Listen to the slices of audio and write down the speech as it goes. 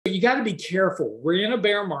you got to be careful. We're in a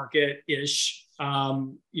bear market-ish.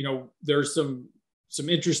 There's some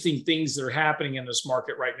interesting things that are happening in this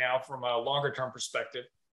market right now from a longer term perspective.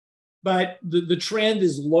 But the trend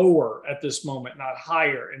is lower at this moment, not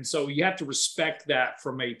higher. And so you have to respect that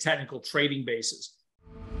from a technical trading basis.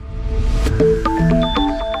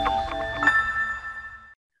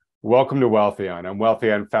 Welcome to Wealthion. I'm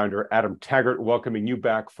Wealthion founder Adam Taggart, welcoming you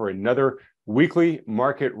back for another weekly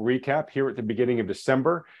market recap here at the beginning of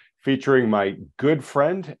December, featuring my good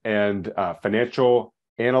friend and financial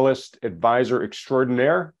analyst advisor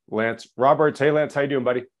extraordinaire, Lance Roberts. Hey, Lance, how you doing,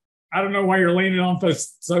 buddy? I don't know why you're leaning on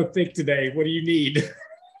so thick today. What do you need?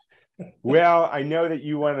 Well, I know that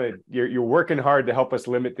you're working hard to help us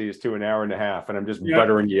limit these to an hour and a half, and I'm just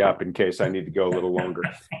buttering you up in case I need to go a little longer.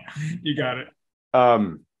 You got it.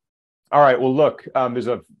 All right. Well, look, there's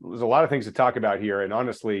a lot of things to talk about here, and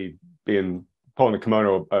honestly, pulling the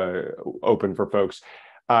kimono open for folks,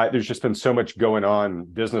 there's just been so much going on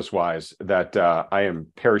business-wise that I am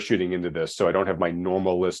parachuting into this, so I don't have my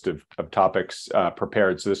normal list of topics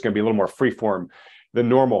prepared. So this is going to be a little more freeform than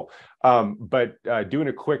normal. But doing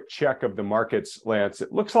a quick check of the markets, Lance,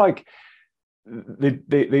 it looks like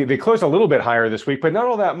they closed a little bit higher this week, but not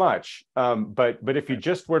all that much. But if you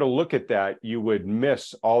just were to look at that, you would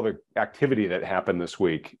miss all the activity that happened this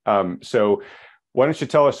week. So why don't you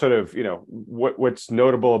tell us sort of, what's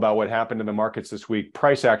notable about what happened in the markets this week,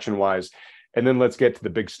 price action wise, and then let's get to the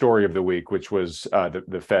big story of the week, which was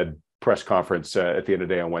the Fed press conference at the end of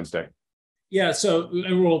the day on Wednesday. Yeah. So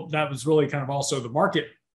that was really kind of also the market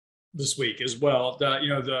this week as well.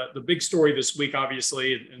 The big story this week,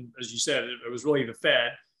 obviously, and as you said, it was really the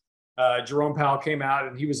Fed. Jerome Powell came out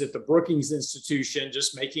and he was at the Brookings Institution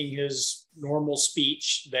just making his normal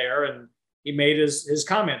speech there, and he made his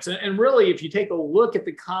comments. And really, if you take a look at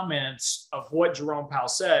the comments of what Jerome Powell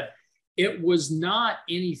said, it was not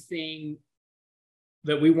anything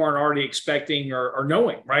that we weren't already expecting or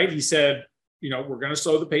knowing, right? He said, we're going to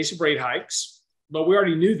slow the pace of rate hikes, but we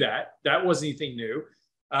already knew that. That wasn't anything new.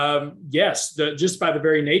 Yes, just by the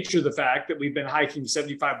very nature of the fact that we've been hiking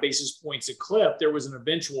 75 basis points a clip, there was an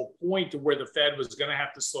eventual point to where the Fed was going to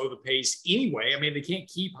have to slow the pace anyway. I mean, they can't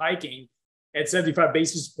keep hiking at 75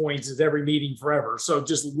 basis points at every meeting forever. So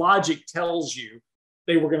just logic tells you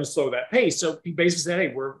they were going to slow that pace. So he basically said,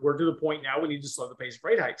 hey, we're to the point now we need to slow the pace of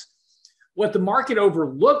rate hikes. What the market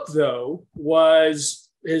overlooked, though, was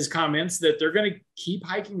his comments that they're going to keep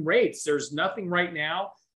hiking rates. There's nothing right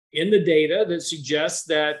now in the data that suggests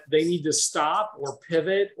that they need to stop or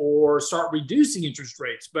pivot or start reducing interest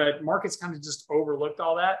rates. But markets kind of just overlooked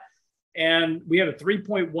all that. And we had a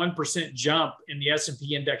 3.1% jump in the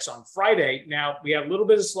S&P index on Friday. Now, we had a little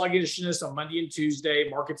bit of sluggishness on Monday and Tuesday.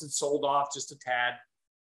 Markets had sold off just a tad.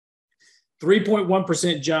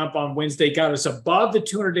 3.1% jump on Wednesday got us above the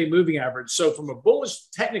 200-day moving average. So from a bullish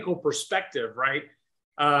technical perspective, right,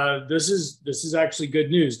 this is actually good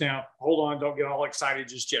news. Now, hold on, don't get all excited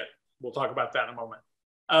just yet. We'll talk about that in a moment.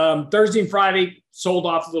 Thursday and Friday sold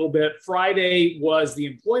off a little bit. Friday was the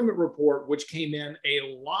employment report, which came in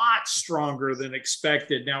a lot stronger than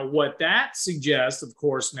expected. Now, what that suggests, of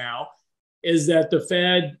course, now is that the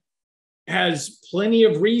Fed has plenty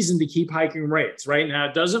of reason to keep hiking rates. Right now,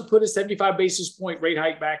 it doesn't put a 75 basis point rate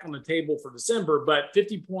hike back on the table for December, but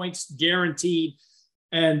 50 points guaranteed.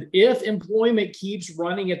 And if employment keeps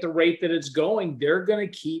running at the rate that it's going, they're going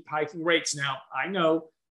to keep hiking rates. Now, I know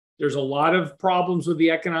there's a lot of problems with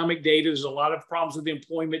the economic data. There's a lot of problems with the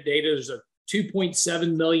employment data. There's a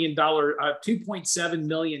 $2.7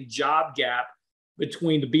 million job gap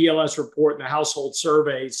between the BLS report and the household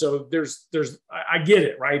survey. So I get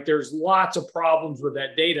it, right? There's lots of problems with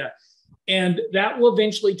that data. And that will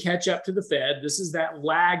eventually catch up to the Fed. This is that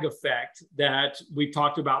lag effect that we've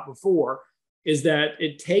talked about before, is that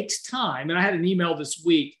it takes time. And I had an email this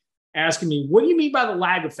week asking me, what do you mean by the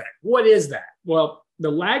lag effect? What is that? Well,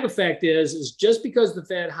 the lag effect is just because the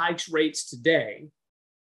Fed hikes rates today,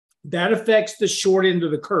 that affects the short end of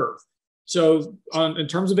the curve. So in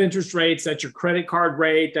terms of interest rates, that's your credit card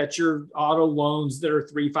rate, that's your auto loans that are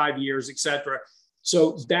 3-5 years, et cetera.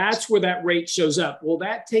 So that's where that rate shows up. Well,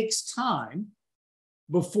 that takes time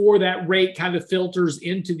before that rate kind of filters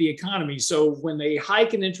into the economy. So when they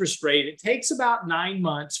hike an interest rate, it takes about 9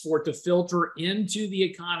 months for it to filter into the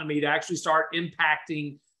economy to actually start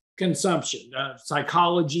impacting consumption,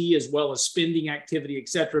 psychology, as well as spending activity, et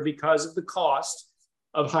cetera, because of the cost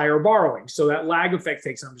of higher borrowing. So that lag effect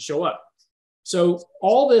takes time to show up. So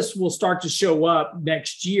all this will start to show up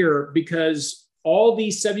next year because all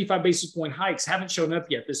these 75 basis point hikes haven't shown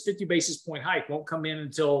up yet. This 50 basis point hike won't come in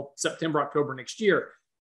until September, October next year.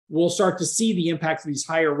 we'll start to see the impact of these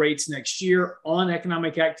higher rates next year on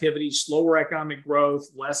economic activity, slower economic growth,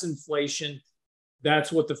 less inflation.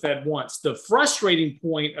 That's what the Fed wants. The frustrating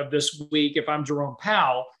point of this week, if I'm Jerome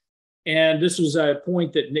Powell, and this was a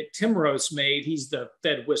point that Nick Timros made, he's the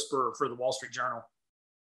Fed whisperer for the Wall Street Journal.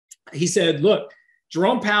 He said, look,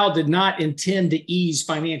 Jerome Powell did not intend to ease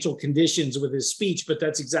financial conditions with his speech, but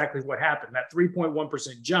that's exactly what happened. That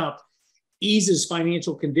 3.1% jump eases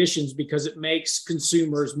financial conditions because it makes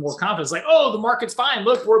consumers more confident. It's like, oh, the market's fine.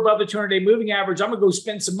 Look, we're above the 200-day moving average. I'm going to go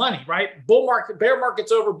spend some money, right? Bull market, bear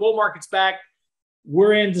market's over, bull market's back.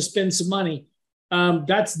 We're in to spend some money.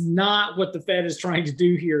 That's not what the Fed is trying to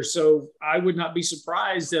do here. So I would not be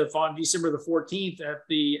surprised if on December the 14th at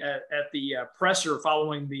the presser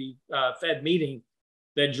following the Fed meeting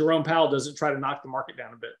that Jerome Powell doesn't try to knock the market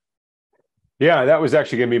down a bit. Yeah, that was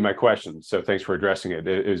actually going to be my question. So thanks for addressing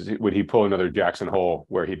it. Would he pull another Jackson Hole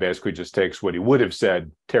where he basically just takes what he would have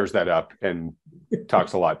said, tears that up, and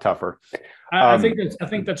talks a lot tougher? I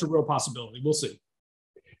think that's a real possibility. We'll see.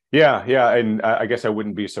 Yeah, and I guess I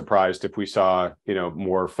wouldn't be surprised if we saw,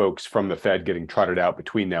 more folks from the Fed getting trotted out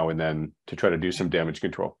between now and then to try to do some damage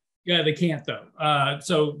control. Yeah, they can't though.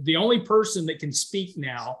 So the only person that can speak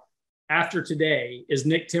now after today is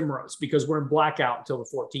Nick Timros, because we're in blackout until the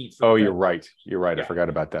 14th. Oh, you're right. Yeah. I forgot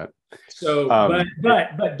about that. So,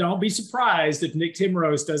 but don't be surprised if Nick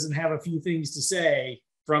Timros doesn't have a few things to say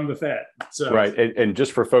from the Fed. So right, and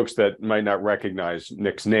just for folks that might not recognize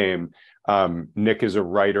Nick's name. Nick is a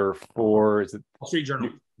writer for Wall Street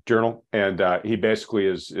Journal, and he basically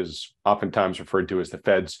is oftentimes referred to as the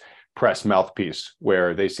Fed's press mouthpiece,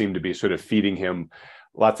 where they seem to be sort of feeding him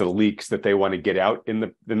lots of leaks that they want to get out in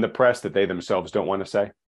the press that they themselves don't want to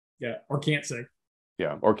say. Yeah, or can't say.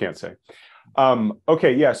 Yeah, or can't say.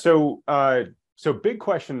 Okay, yeah. So big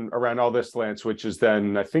question around all this, Lance, which is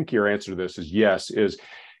then I think your answer to this is yes. Is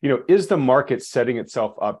the market setting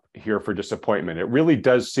itself up here for disappointment? It really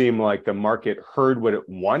does seem like the market heard what it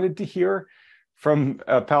wanted to hear from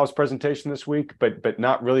Powell's presentation this week, but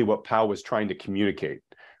not really what Powell was trying to communicate,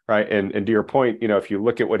 right? And to your point, if you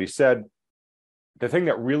look at what he said, the thing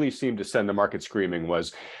that really seemed to send the market screaming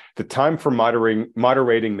was the time for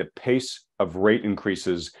moderating the pace of rate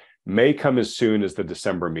increases may come as soon as the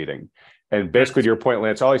December meeting. And basically, to your point,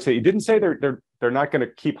 Lance, all he said, he didn't say they're not going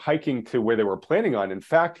to keep hiking to where they were planning on. In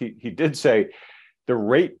fact, he did say the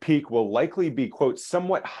rate peak will likely be, quote,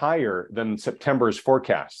 somewhat higher than September's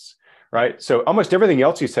forecasts, right? So almost everything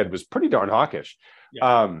else he said was pretty darn hawkish.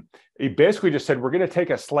 Yeah. He basically just said, we're going to take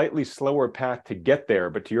a slightly slower path to get there.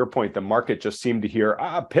 But to your point, the market just seemed to hear,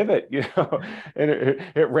 pivot, and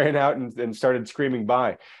it ran out and started screaming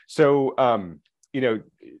by. So,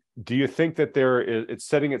 do you think that it's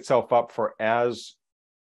setting itself up for, as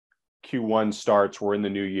Q1 starts, we're in the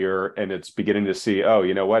new year and it's beginning to see, oh,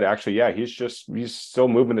 you know what, actually, yeah, he's still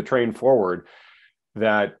moving the train forward,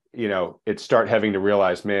 that, it start having to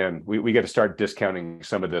realize, man, we got to start discounting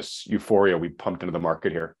some of this euphoria we pumped into the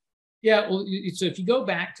market here? Yeah, well, so if you go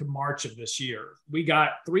back to March of this year, we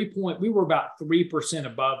were about 3%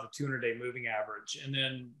 above the 200-day moving average. And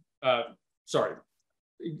then,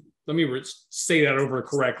 let me say that over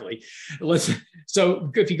correctly.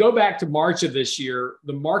 So if you go back to March of this year,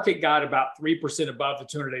 the market got about 3% above the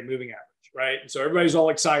 200-day moving average, right? And so everybody's all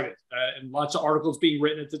excited, and lots of articles being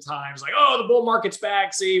written at the time. It's like, oh, the bull market's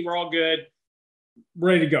back. See, we're all good.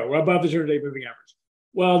 Ready to go. We're above the 200-day moving average.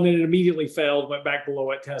 Well, and then it immediately failed, went back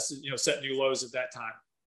below it, tested, set new lows at that time.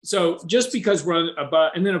 So just because we're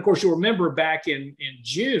above, and then of course you'll remember back in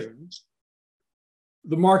June,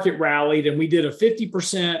 the market rallied and we did a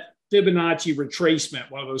 50% Fibonacci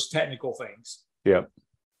retracement, one of those technical things. Yeah.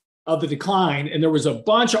 Of the decline. And there was a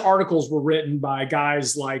bunch of articles were written by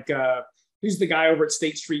guys like, who's the guy over at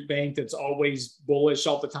State Street Bank that's always bullish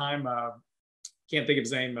all the time? Can't think of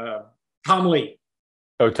his name. Tom Lee.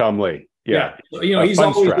 Oh, Tom Lee. Yeah. He's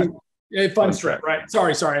always Fundstrat, right?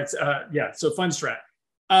 Sorry. It's so Fundstrat.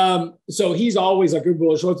 So he's always like, good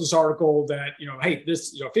bullish. Wrote this article that, hey,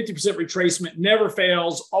 this, 50% retracement never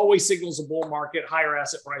fails, always signals a bull market, higher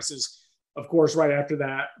asset prices. Of course, right after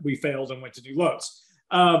that, we failed and went to new lows.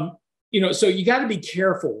 So you got to be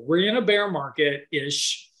careful. We're in a bear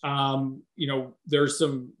market-ish. There's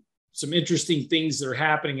some interesting things that are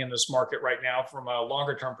happening in this market right now from a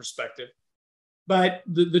longer term perspective. But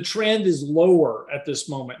the trend is lower at this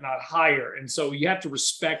moment, not higher. And so you have to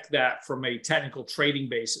respect that from a technical trading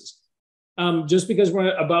basis. Just because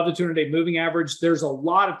we're above the 200-day moving average, there's a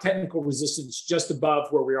lot of technical resistance just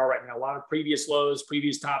above where we are right now. A lot of previous lows,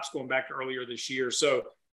 previous tops going back to earlier this year. So,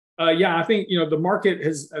 I think, the market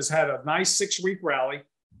has had a nice 6-week rally.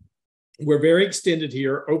 We're very extended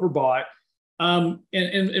here, overbought.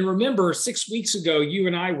 And remember, 6 weeks ago, you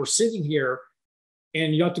and I were sitting here,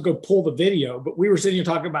 and you have to go pull the video, but we were sitting here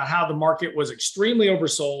talking about how the market was extremely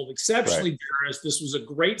oversold, exceptionally bearish. This was a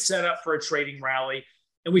great setup for a trading rally,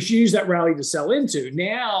 and we should use that rally to sell into.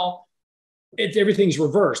 Now, everything's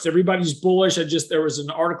reversed. Everybody's bullish. There was an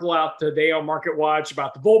article out today on Market Watch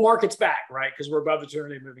about the bull market's back, right? Because we're above the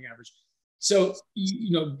 200-day moving average. So,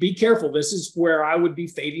 be careful. This is where I would be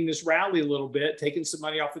fading this rally a little bit, taking some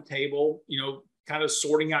money off the table, kind of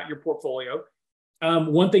sorting out your portfolio.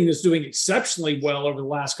 One thing that's doing exceptionally well over the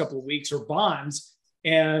last couple of weeks are bonds.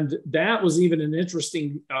 And that was even an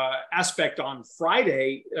interesting aspect on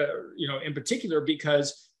Friday, in particular,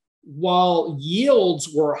 because while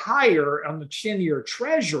yields were higher on the 10-year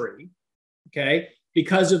treasury, okay,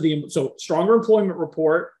 because of so stronger employment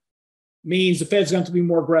report, means the Fed's going to be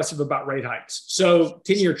more aggressive about rate hikes. So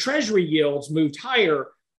 10-year treasury yields moved higher,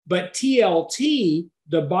 but TLT,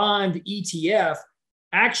 the bond ETF,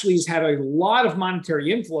 actually has had a lot of monetary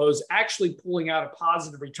inflows, actually pulling out a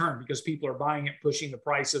positive return because people are buying it, pushing the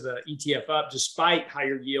price of the ETF up despite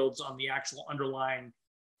higher yields on the actual underlying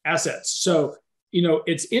assets. So,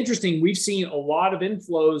 it's interesting. We've seen a lot of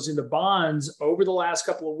inflows into bonds over the last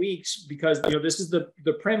couple of weeks because, this is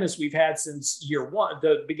the premise we've had since year one,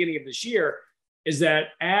 the beginning of this year, is that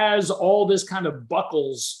as all this kind of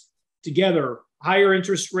buckles together, higher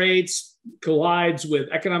interest rates collides with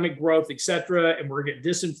economic growth, et cetera, and we're getting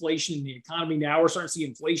disinflation in the economy. Now we're starting to see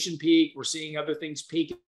inflation peak. We're seeing other things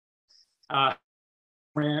peak. Rent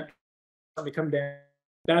starting to come down.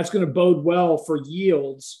 That's going to bode well for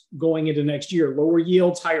yields going into next year. Lower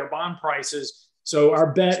yields, higher bond prices. So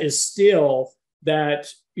our bet is still that,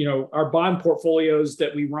 our bond portfolios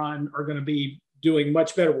that we run are going to be doing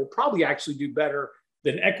much better. We'll probably actually do better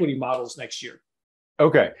than equity models next year.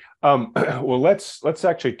 Okay. Well, let's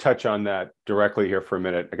actually touch on that directly here for a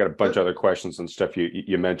minute. I got a bunch of other questions and stuff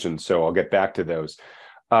you mentioned, so I'll get back to those.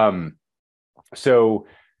 So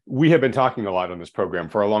we have been talking a lot on this program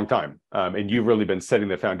for a long time, and you've really been setting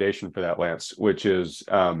the foundation for that, Lance, which is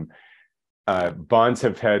bonds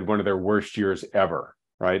have had one of their worst years ever,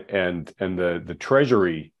 right? And the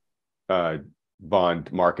Treasury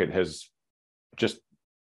bond market has just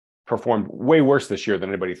performed way worse this year than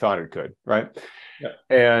anybody thought it could, right? Yeah.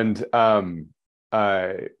 And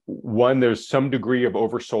one, there's some degree of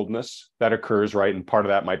oversoldness that occurs, right? And part of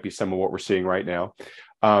that might be some of what we're seeing right now.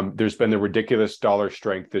 There's been the ridiculous dollar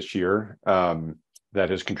strength this year that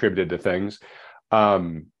has contributed to things.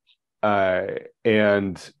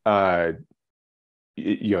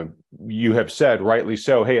 You have said, rightly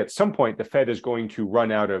so, hey, at some point, the Fed is going to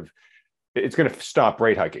run out of, it's going to stop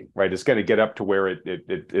rate hiking, right? It's going to get up to where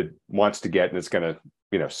it wants to get, and it's going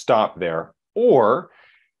to, stop there. Or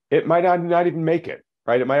it might not even make it,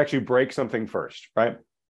 right? It might actually break something first, right?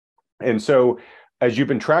 And so as you've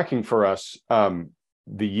been tracking for us,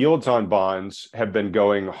 the yields on bonds have been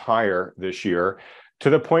going higher this year to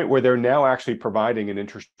the point where they're now actually providing an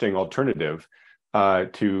interesting alternative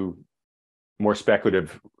to more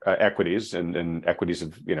speculative equities, and equities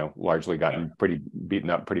have largely gotten pretty beaten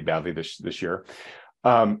up pretty badly this year.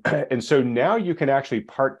 And so now you can actually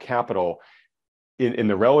park capital in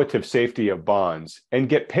the relative safety of bonds and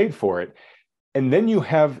get paid for it. And then you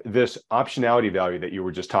have this optionality value that you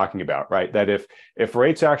were just talking about, right? That if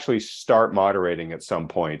rates actually start moderating at some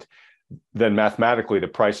point, then mathematically the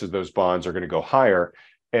prices of those bonds are going to go higher.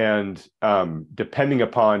 And depending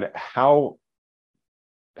upon how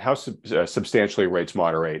substantially rates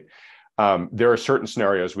moderate, there are certain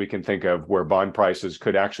scenarios we can think of where bond prices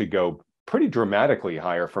could actually go pretty dramatically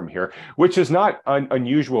higher from here, which is not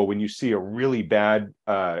unusual when you see a really bad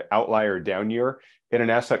outlier down year in an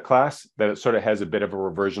asset class, that it sort of has a bit of a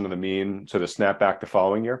reversion of the mean, sort of snap back the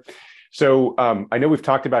following year. So I know we've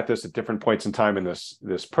talked about this at different points in time in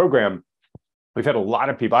this program. We've had a lot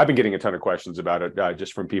of people, I've been getting a ton of questions about it,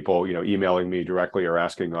 just from people, emailing me directly or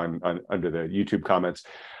asking on under the YouTube comments.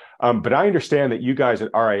 But I understand that you guys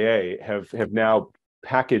at RIA have now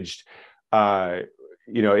packaged, an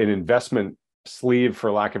investment sleeve,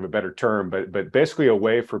 for lack of a better term, but basically a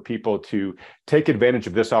way for people to take advantage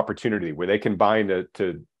of this opportunity where they can buy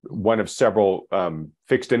into one of several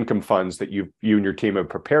fixed income funds that you and your team have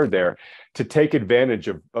prepared there to take advantage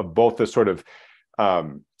of both the sort of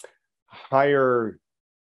higher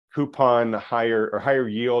coupon, higher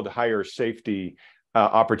yield, higher safety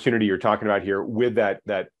opportunity you're talking about here, with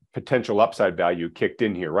that potential upside value kicked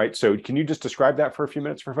in here, right? So can you just describe that for a few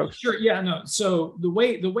minutes for folks? Sure. Yeah, no. So the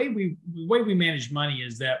way we manage money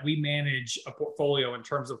is that we manage a portfolio in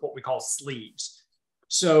terms of what we call sleeves.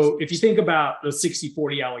 So if you think about the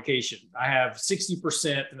 60-40 allocation, I have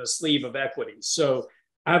 60% in a sleeve of equities. So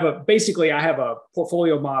I have a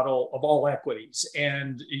portfolio model of all equities.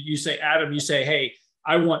 And you say, Adam, you say, hey,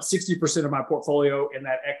 I want 60% of my portfolio in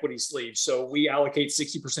that equity sleeve. So we allocate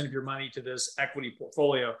 60% of your money to this equity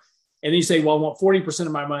portfolio. And then you say, well, I want 40%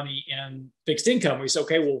 of my money in fixed income. We say,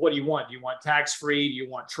 okay, well, what do you want? Do you want tax-free? Do you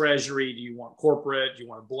want treasury? Do you want corporate? Do you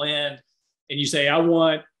want a blend? And you say, I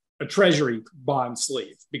want a treasury bond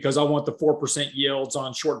sleeve because I want the 4% yields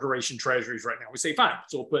on short duration treasuries right now. We say, fine.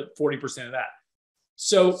 So we'll put 40% of that.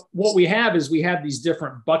 So what we have is we have these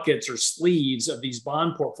different buckets or sleeves of these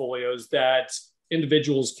bond portfolios that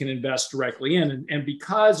individuals can invest directly in. And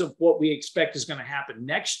because of what we expect is going to happen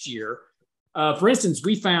next year, for instance,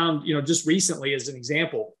 we found, just recently as an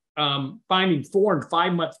example, finding 4 and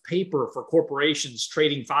 5 month paper for corporations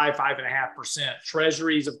trading 5.5%.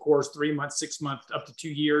 Treasuries, of course, 3 months, 6 months, up to 2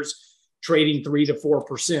 years, trading 3 to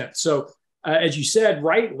 4%. So as you said,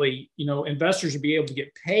 rightly, investors will be able to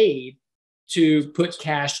get paid to put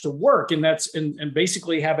cash to work. And that's and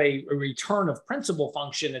basically have a return of principal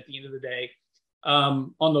function at the end of the day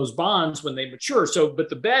on those bonds when they mature. So, but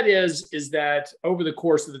the bet is that over the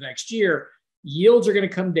course of the next year, yields are going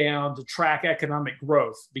to come down to track economic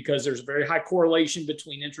growth because there's a very high correlation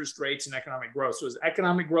between interest rates and economic growth. So as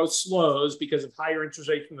economic growth slows because of higher interest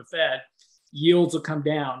rates from the Fed, yields will come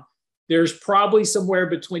down. There's probably somewhere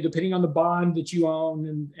between, depending on the bond that you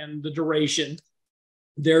own and the duration,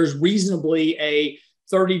 there's reasonably a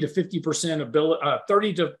 30 to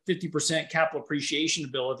 50% capital appreciation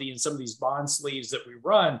ability in some of these bond sleeves that we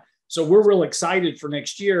run. So we're real excited for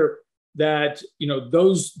next year that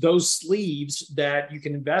those sleeves that you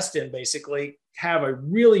can invest in basically have a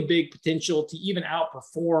really big potential to even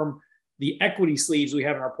outperform the equity sleeves we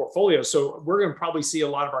have in our portfolio. So we're going to probably see a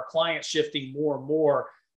lot of our clients shifting more and more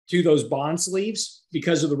to those bond sleeves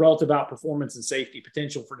because of the relative outperformance and safety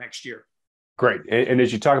potential for next year. Great. And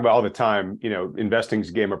as you talk about all the time, investing is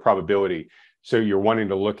a game of probability. So you're wanting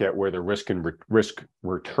to look at where the risk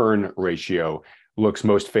return ratio looks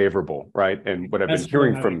most favorable, right? And what I've been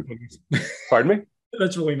hearing from, pardon me?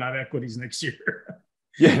 That's really not equities next year.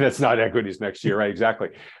 Yeah, that's not equities next year, right? Exactly.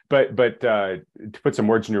 But to put some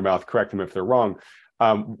words in your mouth, correct them if they're wrong.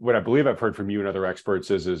 What I believe I've heard from you and other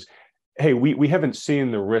experts is, hey, we haven't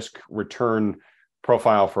seen the risk return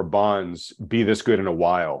profile for bonds be this good in a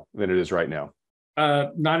while than it is right now.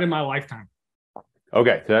 Not in my lifetime.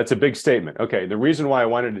 Okay, so that's a big statement. Okay, the reason why I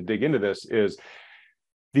wanted to dig into this is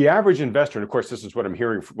the average investor, and of course, this is what I'm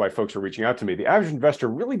hearing why folks are reaching out to me. The average investor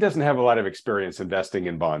really doesn't have a lot of experience investing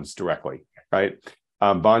in bonds directly, right?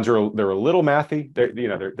 Bonds they're a little mathy.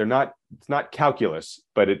 They're not. It's not calculus,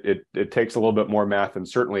 but it takes a little bit more math than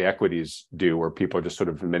certainly equities do, where people are just sort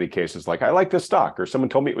of in many cases like, I like this stock, or someone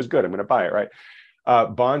told me it was good, I'm going to buy it, right?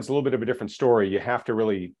 Bonds a little bit of a different story. You have to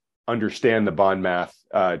really understand the bond math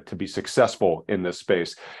to be successful in this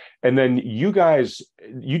space. And then you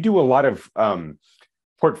do a lot of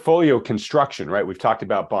portfolio construction, right? We've talked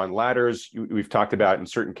about bond ladders. We've talked about, in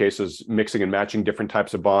certain cases, mixing and matching different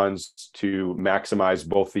types of bonds to maximize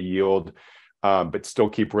both the yield, but still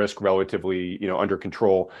keep risk relatively, under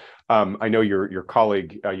control. I know your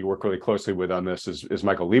colleague you work really closely with on this is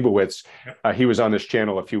Michael Leibowitz. Yep. He was on this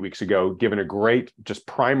channel a few weeks ago, giving a great just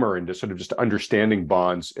primer into sort of just understanding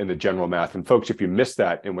bonds in the general math. And folks, if you missed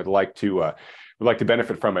that and would like to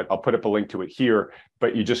benefit from it, I'll put up a link to it here,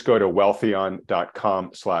 but you just go to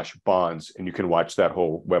wealthion.com/bonds and you can watch that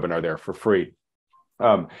whole webinar there for free.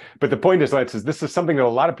 But the point is, Lance, this is something that a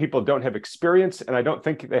lot of people don't have experience, and I don't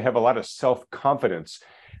think they have a lot of self-confidence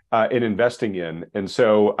in investing in. And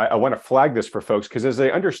so I want to flag this for folks, because as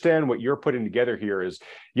they understand what you're putting together here is,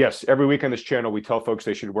 yes, every week on this channel, we tell folks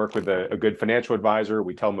they should work with a good financial advisor.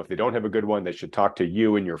 We tell them if they don't have a good one, they should talk to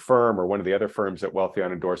you and your firm or one of the other firms that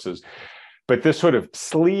Wealthion endorses. But this sort of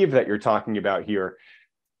sleeve that you're talking about here,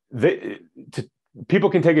 people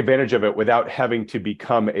can take advantage of it without having to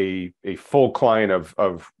become a full client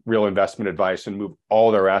of real investment advice and move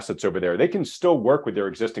all their assets over there. They can still work with their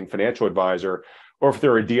existing financial advisor, or if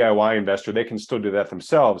they're a DIY investor, they can still do that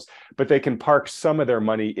themselves, but they can park some of their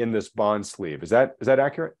money in this bond sleeve. Is that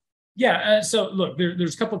accurate? Yeah. So look,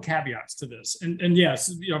 there's a couple of caveats to this, and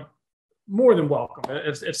yes, more than welcome.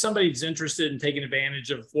 If somebody's interested in taking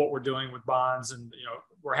advantage of what we're doing with bonds, and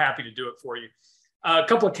we're happy to do it for you. A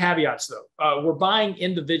couple of caveats though. We're buying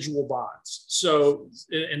individual bonds. So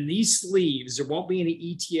in these sleeves, there won't be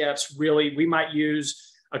any ETFs really. We might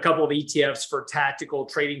use a couple of ETFs for tactical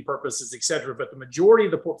trading purposes, et cetera, but the majority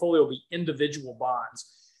of the portfolio will be individual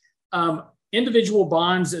bonds. Individual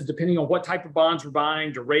bonds, depending on what type of bonds we're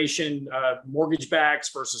buying, duration, mortgage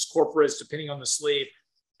backs versus corporates, depending on the sleeve.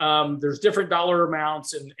 There's different dollar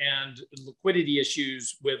amounts and liquidity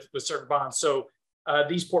issues with certain bonds. So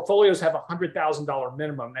these portfolios have $100,000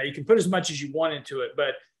 minimum. Now you can put as much as you want into it,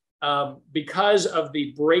 but because of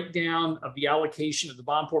the breakdown of the allocation of the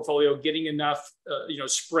bond portfolio, getting enough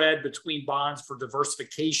spread between bonds for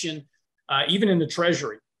diversification, even in the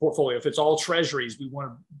treasury portfolio, if it's all treasuries, we want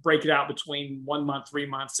to break it out between 1 month, 3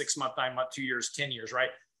 months, 6 month, 9 month, 2 years, 10 years, right?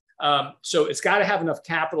 So it's got to have enough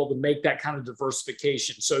capital to make that kind of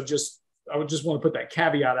diversification. So I would just want to put that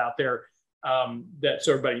caveat out there that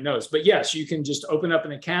so everybody knows. But yes, you can just open up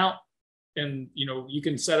an account, and you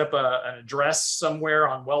can set up an address somewhere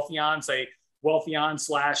on Wealthion, say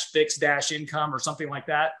Wealthion/fixed-income or something like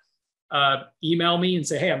that. Email me and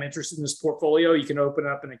say, hey, I'm interested in this portfolio. You can open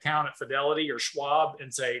up an account at Fidelity or Schwab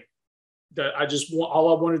and say that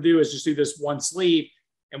all I want to do is just do this one sleeve,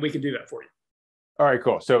 and we can do that for you. All right,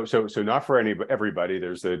 cool. So not for everybody.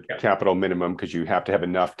 There's the capital minimum because you have to have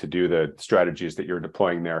enough to do the strategies that you're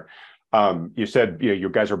deploying there. You said you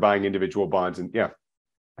guys are buying individual bonds, and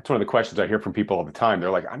that's one of the questions I hear from people all the time.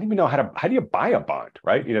 They're like, I don't even know how do you buy a bond,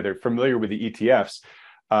 right? They're familiar with the ETFs,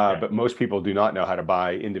 but most people do not know how to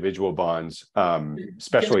buy individual bonds,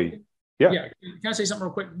 especially. Can I say something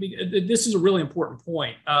real quick? This is a really important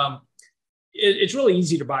point. It's really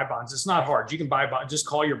easy to buy bonds. It's not hard. You can buy bonds. Just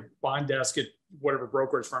call your bond desk at whatever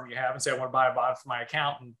brokerage firm you have and say, I want to buy a bond for my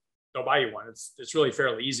account, and they'll buy you one. It's really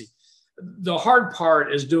fairly easy. The hard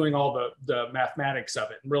part is doing all the mathematics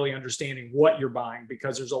of it and really understanding what you're buying,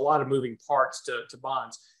 because there's a lot of moving parts to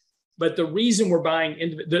bonds. But the reason we're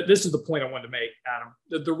buying, this is the point I wanted to make, Adam.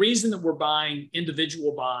 The reason that we're buying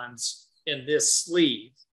individual bonds in this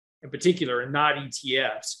sleeve in particular and not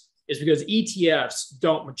ETFs is because ETFs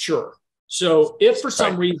don't mature. So if for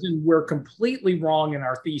some reason we're completely wrong in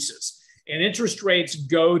our thesis and interest rates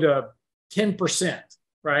go to 10%,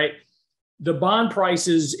 right? The bond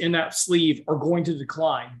prices in that sleeve are going to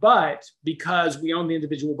decline, but because we own the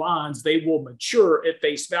individual bonds, they will mature at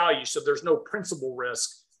face value. So there's no principal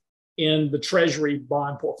risk in the treasury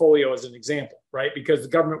bond portfolio as an example, right? Because the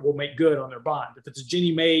government will make good on their bond. If it's a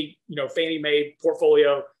Ginnie Mae, Fannie Mae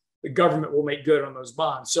portfolio, the government will make good on those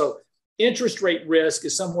bonds. So interest rate risk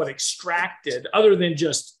is somewhat extracted, other than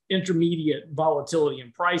just intermediate volatility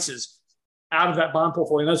in prices, out of that bond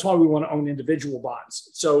portfolio. And that's why we want to own individual bonds.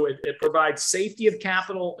 So it provides safety of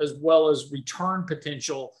capital as well as return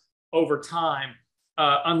potential over time,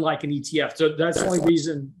 unlike an ETF. So that's the only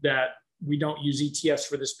reason that we don't use ETFs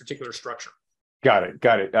for this particular structure. Got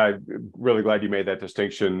it. I'm really glad you made that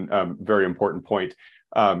distinction. Very important point.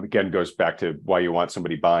 Again, goes back to why you want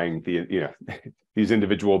somebody buying these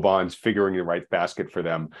individual bonds, figuring the right basket for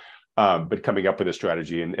them, but coming up with a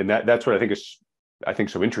strategy. And that's what I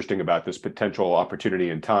think so interesting about this potential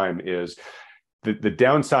opportunity in time is the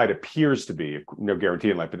downside appears to be, no guarantee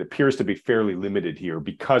in life, but it appears to be fairly limited here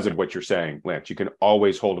because of what you're saying, Lance. You can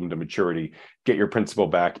always hold them to maturity, get your principal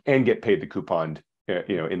back, and get paid the coupon,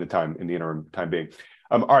 in the interim time being.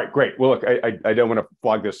 All right, great. Well, look, I don't want to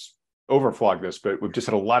overflog this, but we've just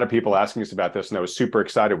had a lot of people asking us about this, and I was super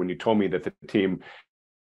excited when you told me that the team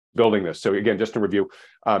building this. So again, just to review,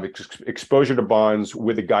 exposure to bonds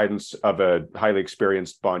with the guidance of a highly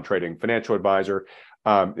experienced bond trading financial advisor.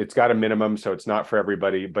 It's got a minimum, so it's not for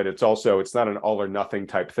everybody, but it's not an all or nothing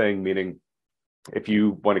type thing, meaning if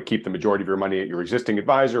you want to keep the majority of your money at your existing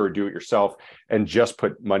advisor or do it yourself and just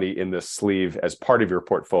put money in this sleeve as part of your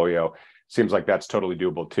portfolio, seems like that's totally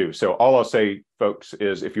doable too. So all I'll say, folks,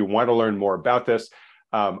 is if you want to learn more about this,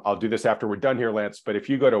 I'll do this after we're done here, Lance, but if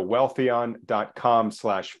you go to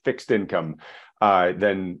wealthion.com/fixed income,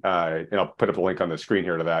 then and I'll put up a link on the screen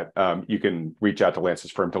here to that, you can reach out to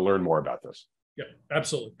Lance's firm to learn more about this. Yeah,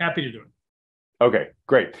 absolutely. Happy to do it. Okay,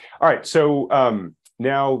 great. All right. So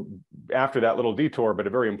now after that little detour, but a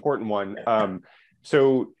very important one.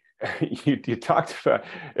 So you talked about,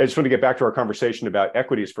 I just want to get back to our conversation about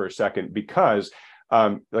equities for a second, because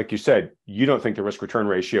like you said, you don't think the risk return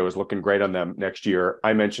ratio is looking great on them next year.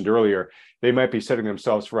 I mentioned earlier, they might be setting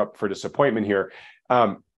themselves up for disappointment here.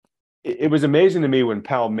 It was amazing to me when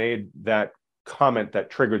Powell made that comment that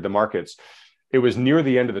triggered the markets. It was near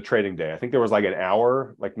the end of the trading day. I think there was like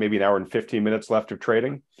maybe an hour and 15 minutes left of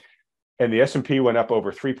trading. And the S&P went up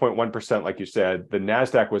over 3.1%, like you said. The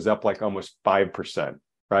NASDAQ was up like almost 5%,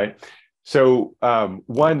 right? So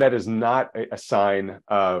one, that is not a sign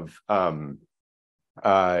of,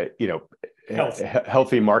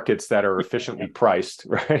 healthy markets that are efficiently priced,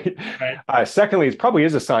 right? Secondly, it probably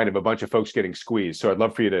is a sign of a bunch of folks getting squeezed. So I'd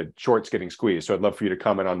love for you to, shorts getting squeezed. So I'd love for you to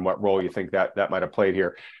comment on what role you think that might have played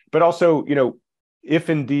here. But also, if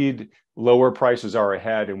indeed lower prices are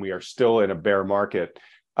ahead and we are still in a bear market,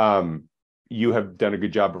 you have done a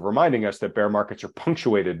good job of reminding us that bear markets are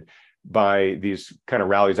punctuated by these kind of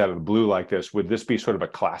rallies out of the blue like this. Would this be sort of a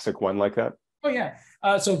classic one like that? Oh, yeah.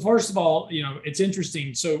 So first of all, it's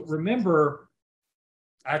interesting. So remember,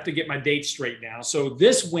 I have to get my dates straight now. So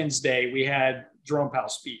this Wednesday, we had Jerome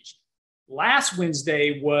Powell's speech. Last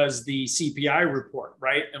Wednesday was the CPI report,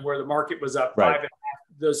 right? And where the market was up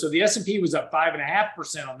 5.5%. So the S&P was up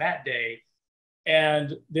 5.5% on that day.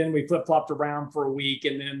 And then we flip-flopped around for a week.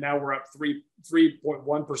 And then now we're up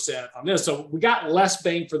 3.1% on this. So we got less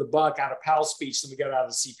bang for the buck out of Powell's speech than we got out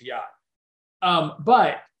of the CPI.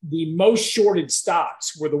 But the most shorted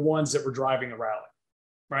stocks were the ones that were driving the rally,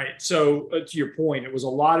 right? So to your point, it was a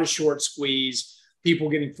lot of short squeeze, people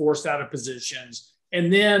getting forced out of positions.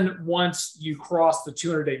 And then once you cross the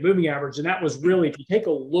 200-day moving average, and that was really, if you take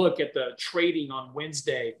a look at the trading on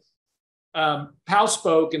Wednesday, Powell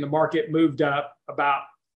spoke and the market moved up about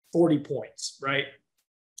 40 points, right?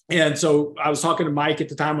 And so I was talking to Mike at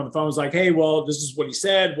the time on the phone. I was like, hey, well, this is what he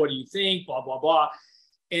said. What do you think? Blah, blah, blah.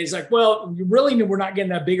 And he's like, well, you really we're not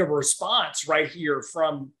getting that big of a response right here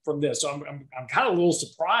from this. So I'm kind of a little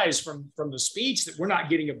surprised from the speech that we're not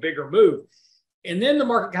getting a bigger move. And then the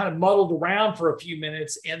market kind of muddled around for a few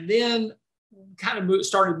minutes and then kind of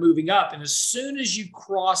started moving up. And as soon as you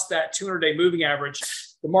crossed that 200-day moving average,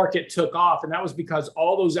 the market took off. And that was because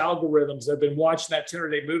all those algorithms have been watching that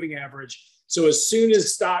 200-day moving average. So as soon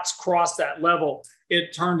as stocks crossed that level,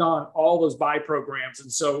 it turned on all those buy programs.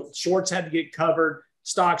 And so shorts had to get covered.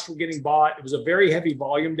 Stocks were getting bought. It was a very heavy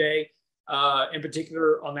volume day, in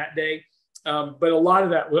particular on that day. But a lot of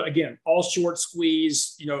that, again, all short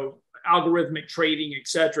squeeze, algorithmic trading, et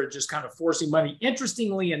cetera, just kind of forcing money.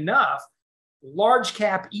 Interestingly enough, large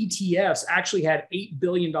cap ETFs actually had $8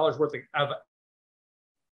 billion worth of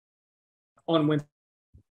on Wednesday.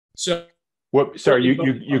 So, sorry, you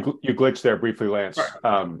glitched there briefly, Lance.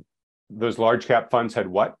 Those large cap funds had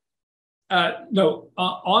what? No,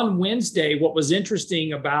 on Wednesday, what was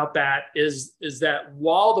interesting about that is that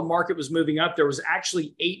while the market was moving up, there was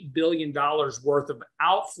actually $8 billion worth of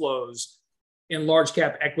outflows in large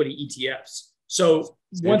cap equity ETFs. So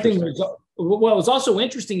one thing what was also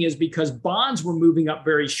interesting is because bonds were moving up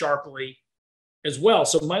very sharply as well.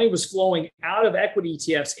 So money was flowing out of equity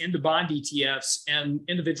ETFs into bond ETFs and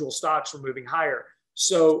individual stocks were moving higher.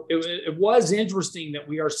 So it was interesting that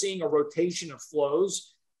we are seeing a rotation of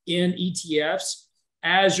flows in ETFs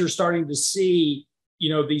as you're starting to see,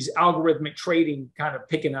 these algorithmic trading kind of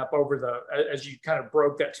picking up over as you kind of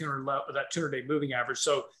broke that 200-day moving average.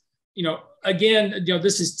 So, again,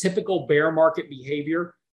 this is typical bear market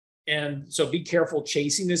behavior. And so be careful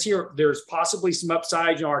chasing this year. There's possibly some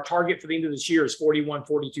upside. Our target for the end of this year is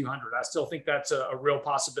 4,200. I still think that's a real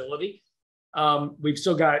possibility. We've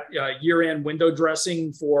still got year-end window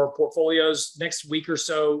dressing for portfolios next week or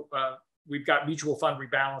so. We've got mutual fund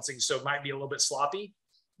rebalancing, so it might be a little bit sloppy,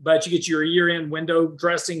 but you get your year-end window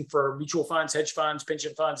dressing for mutual funds, hedge funds,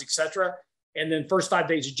 pension funds, et cetera. And then first 5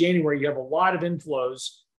 days of January, you have a lot of inflows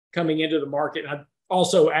coming into the market. And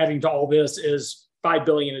also adding to all this is $5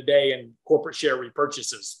 billion a day in corporate share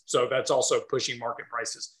repurchases. So that's also pushing market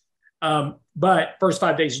prices. But first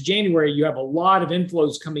 5 days of January, you have a lot of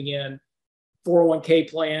inflows coming in,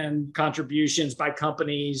 401k plan contributions by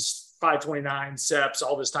companies, 529, SEPs,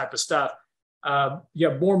 all this type of stuff. You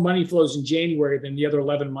have more money flows in January than the other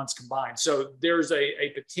 11 months combined. So there's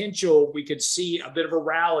a potential we could see a bit of a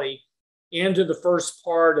rally into the first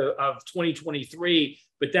part of 2023.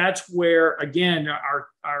 But that's where, again, our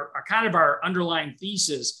kind of our underlying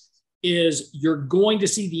thesis is you're going to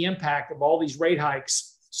see the impact of all these rate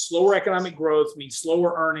hikes. Slower economic growth means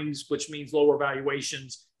slower earnings, which means lower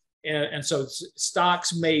valuations. And so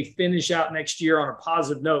stocks may finish out next year on a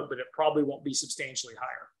positive note, but it probably won't be substantially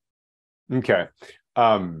higher. Okay.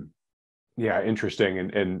 Yeah, interesting.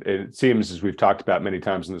 And it seems, as we've talked about many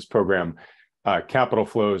times in this program, capital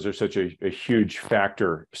flows are such a huge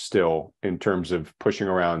factor still in terms of pushing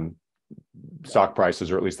around stock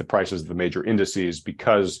prices, or at least the prices of the major indices,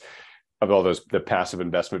 because of all the passive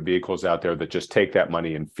investment vehicles out there that just take that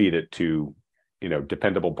money and feed it to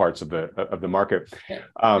dependable parts of the market.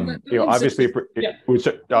 Obviously,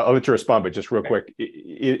 I'll let you respond, but just real quick,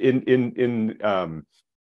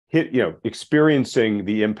 experiencing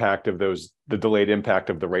the impact of the delayed impact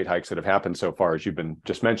of the rate hikes that have happened so far, as you've been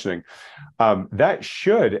just mentioning, that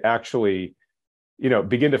should actually,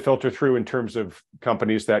 begin to filter through in terms of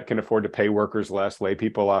companies that can afford to pay workers less, lay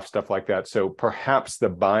people off, stuff like that. So perhaps the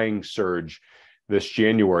buying surge this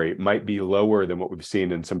January might be lower than what we've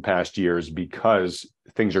seen in some past years because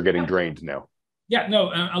things are getting drained now. Yeah,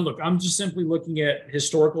 no, look, I'm just simply looking at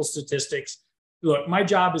historical statistics. Look, my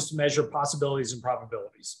job is to measure possibilities and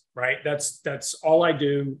probabilities, right? That's all I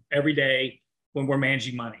do every day when we're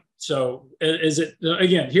managing money. So is it,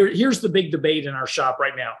 again, here's the big debate in our shop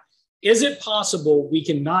right now. Is it possible we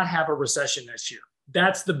cannot have a recession next year?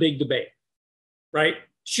 That's the big debate, right?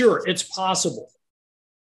 Sure, it's possible.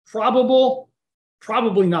 Probable?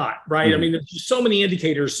 Probably not, right? Mm-hmm. I mean, there's so many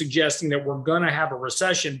indicators suggesting that we're going to have a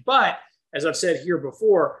recession. But as I've said here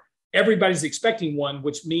before, everybody's expecting one,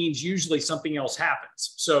 which means usually something else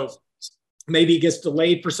happens. So maybe it gets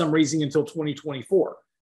delayed for some reason until 2024.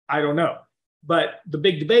 I don't know. But the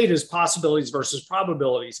big debate is possibilities versus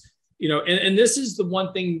probabilities. And this is the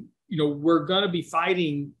one thing, we're going to be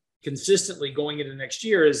fighting consistently going into next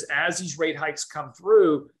year is as these rate hikes come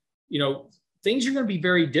through, things are going to be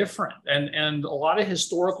very different. And a lot of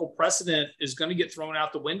historical precedent is going to get thrown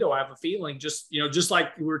out the window. I have a feeling just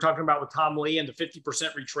like we were talking about with Tom Lee and the 50%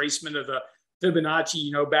 retracement of the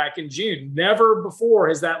Fibonacci, back in June. Never before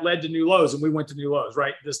has that led to new lows, and we went to new lows,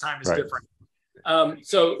 right? This time is different.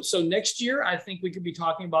 So next year, I think we could be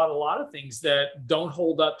talking about a lot of things that don't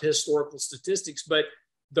hold up to historical statistics, but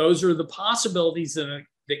those are the possibilities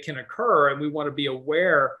that can occur, and we want to be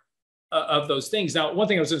aware of those things. Now, one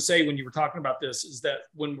thing I was going to say when you were talking about this is that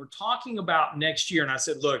when we're talking about next year, and I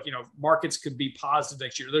said, look, markets could be positive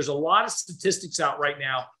next year. There's a lot of statistics out right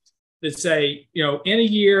now that say, in a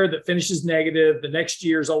year that finishes negative, the next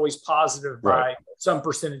year is always positive by some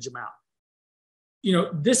percentage amount.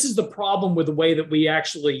 This is the problem with the way that we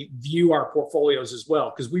actually view our portfolios as well,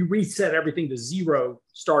 because we reset everything to zero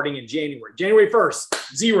starting in January. January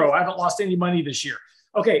 1st, zero. I haven't lost any money this year.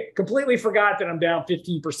 Okay, completely forgot that I'm down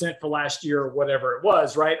 15% for last year or whatever it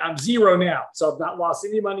was, right? I'm zero now. So I've not lost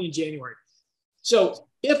any money in January. So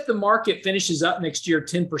if the market finishes up next year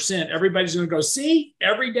 10%, everybody's going to go, see,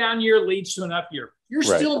 every down year leads to an up year. You're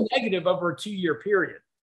still negative over a 2-year period,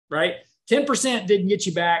 right? 10% didn't get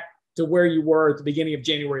you back to where you were at the beginning of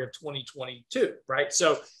January of 2022, right?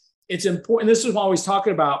 So it's important. This is what I was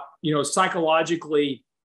talking about, psychologically,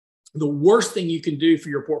 the worst thing you can do for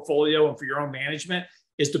your portfolio and for your own management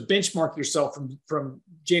is to benchmark yourself from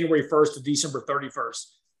January 1st to December 31st.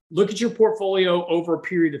 Look at your portfolio over a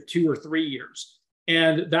period of 2 or 3 years,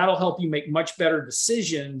 and that'll help you make much better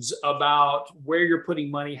decisions about where you're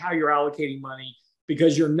putting money, how you're allocating money,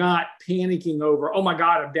 because you're not panicking over, oh my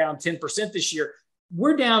God, I'm down 10% this year.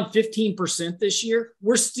 We're down 15% this year.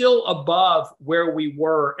 We're still above where we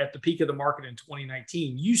were at the peak of the market in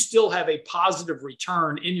 2019. You still have a positive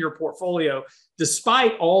return in your portfolio.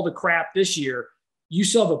 Despite all the crap this year, you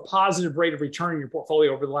still have a positive rate of return in your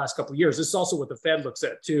portfolio over the last couple of years. This is also what the Fed looks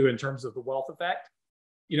at too, in terms of the wealth effect.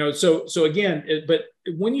 So again, but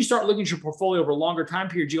when you start looking at your portfolio over a longer time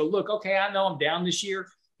period, you go, look, okay, I know I'm down this year,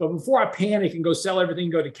 but before I panic and go sell everything,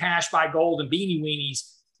 go to cash, buy gold and beanie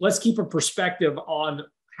weenies, let's keep a perspective on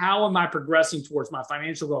how am I progressing towards my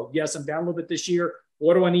financial goal? Yes, I'm down a little bit this year.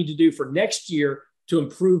 What do I need to do for next year to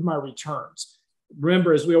improve my returns?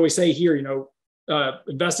 Remember, as we always say here,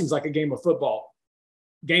 investing is like a game of football,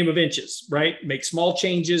 game of inches, right? Make small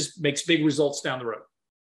changes, makes big results down the road.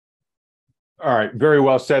 All right. Very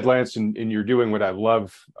well said, Lance. And you're doing what I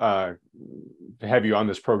love to have you on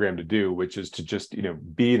this program to do, which is to just,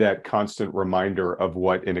 be that constant reminder of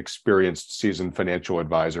what an experienced, seasoned financial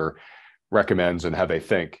advisor recommends and how they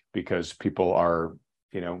think, because people are,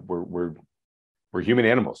 we're human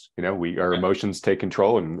animals. Our emotions take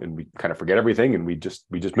control and we kind of forget everything and we just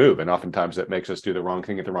move. And oftentimes that makes us do the wrong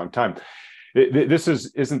thing at the wrong time. This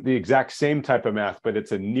isn't the exact same type of math, but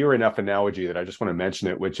it's a near enough analogy that I just want to mention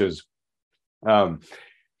it, which is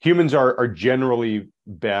humans are generally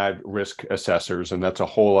bad risk assessors, and that's a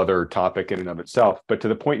whole other topic in and of itself. But to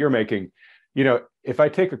the point you're making, if I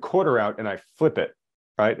take a quarter out and I flip it,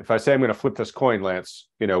 right? If I say I'm going to flip this coin, Lance,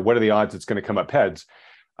 what are the odds it's going to come up heads?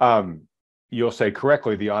 You'll say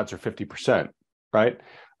correctly, the odds are 50%, right?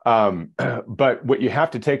 But what you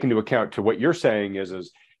have to take into account to what you're saying is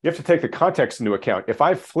you have to take the context into account. If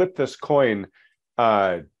I flip this coin,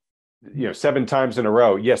 7 times in a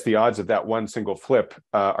row, yes, the odds of that one single flip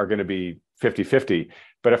are going to be 50-50.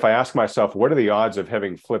 But if I ask myself, what are the odds of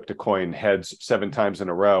having flipped a coin heads 7 times in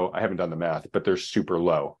a row? I haven't done the math, but they're super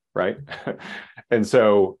low, right? And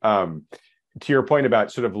so to your point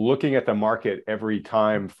about sort of looking at the market every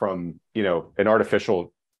time from, an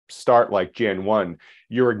artificial start like Jan 1,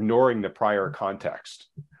 you're ignoring the prior context,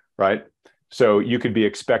 right? So you could be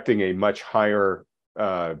expecting a much higher,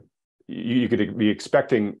 you could be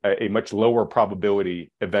expecting a much lower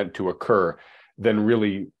probability event to occur than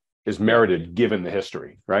really is merited given the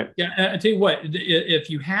history, right? Yeah, I tell you what, if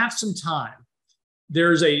you have some time,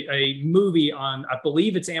 there's a movie on, I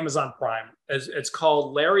believe it's Amazon Prime. It's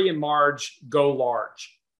called Larry and Marge Go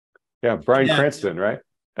Large. Yeah, Bryan Cranston, right?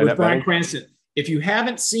 With Bryan Cranston. If you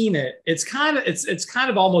haven't seen it, it's kind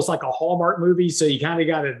of almost like a Hallmark movie. So you kind of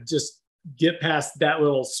got to just get past that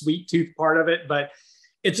little sweet tooth part of it. But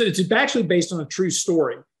it's actually based on a true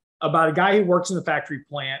story about a guy who works in the factory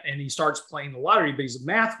plant, and he starts playing the lottery, but he's a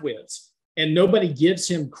math whiz, and nobody gives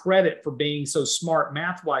him credit for being so smart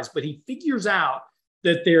math wise. But he figures out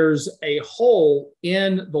that there's a hole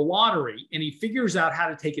in the lottery, and he figures out how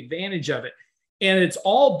to take advantage of it. And it's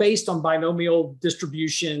all based on binomial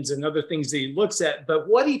distributions and other things that he looks at. But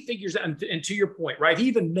what he figures out, and to your point, right, he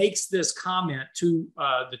even makes this comment to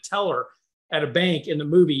the teller at a bank in the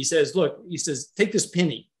movie. He says, look, he says, take this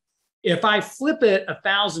penny. If I flip it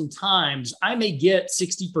 1,000 times, I may get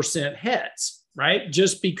 60% heads, right?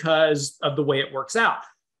 Just because of the way it works out.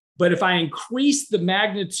 But if I increase the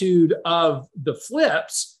magnitude of the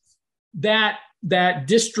flips, that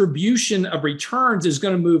distribution of returns is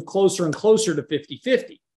going to move closer and closer to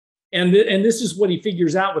 50-50. And this is what he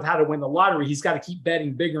figures out with how to win the lottery. He's got to keep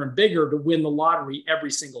betting bigger and bigger to win the lottery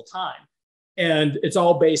every single time. And it's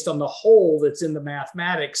all based on the hole that's in the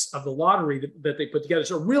mathematics of the lottery that they put together.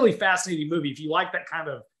 So a really fascinating movie. If you like that kind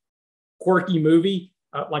of quirky movie,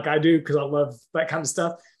 like I do, because I love that kind of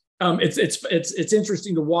stuff, it's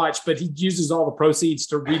interesting to watch. But he uses all the proceeds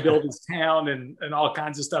to rebuild his town and all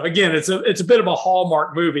kinds of stuff. Again, it's a bit of a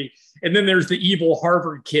Hallmark movie. And then there's the evil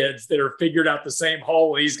Harvard kids that are figured out the same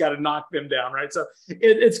hole, and he's got to knock them down, right? So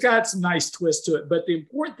it's got some nice twists to it. But the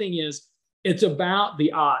important thing is, it's about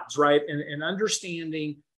the odds, right? And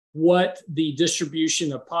understanding what the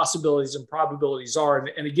distribution of possibilities and probabilities are.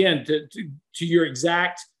 And again, to your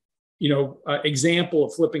exact, example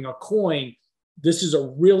of flipping a coin, this is a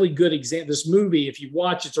really good example. This movie, if you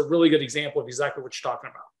watch, it's a really good example of exactly what you're talking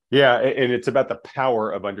about. Yeah, and it's about the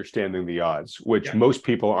power of understanding the odds, which most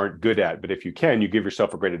people aren't good at. But if you can, you give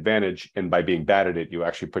yourself a great advantage. And by being bad at it, you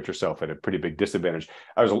actually put yourself at a pretty big disadvantage.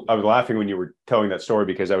 I was laughing when you were telling that story,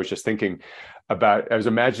 because I was just thinking I was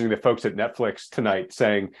imagining the folks at Netflix tonight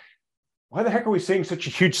saying, why the heck are we seeing such a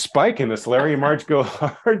huge spike in this Larry and Marge Go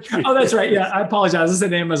Hard? Oh, that's right. Yeah, I apologize. I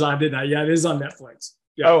said Amazon, didn't I? Yeah, it is on Netflix.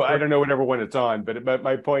 Yeah, I don't know whatever one it's on, but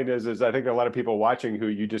my point is I think there are a lot of people watching who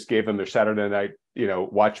you just gave them their Saturday night,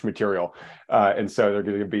 watch material, and so they're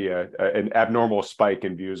going to be an abnormal spike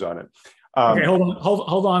in views on it. Okay,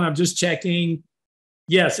 hold on. I'm just checking.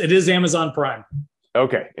 Yes, it is Amazon Prime.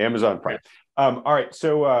 Okay, Amazon Prime. All right.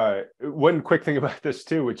 So one quick thing about this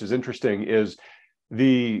too, which is interesting, is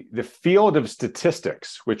the field of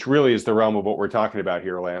statistics, which really is the realm of what we're talking about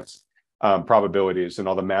here, Lance, probabilities and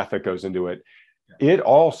all the math that goes into it. It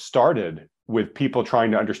all started with people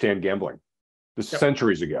trying to understand gambling. This is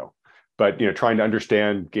centuries ago, but trying to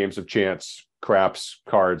understand games of chance, craps,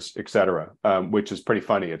 cards, etc., which is pretty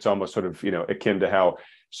funny. It's almost sort of akin to how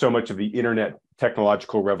so much of the internet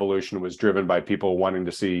technological revolution was driven by people wanting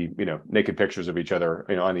to see naked pictures of each other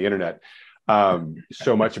on the internet.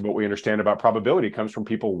 So much of what we understand about probability comes from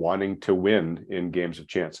people wanting to win in games of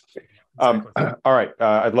chance. All right.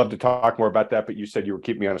 I'd love to talk more about that, but you said you were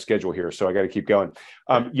keeping me on a schedule here, so I got to keep going.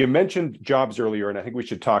 You mentioned jobs earlier, and I think we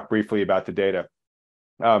should talk briefly about the data.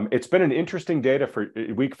 It's been an interesting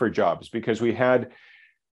week for jobs, because we had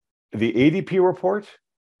the ADP report,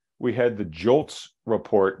 we had the JOLTS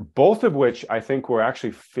report, both of which I think were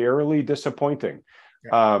actually fairly disappointing.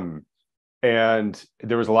 And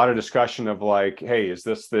there was a lot of discussion of like, hey, is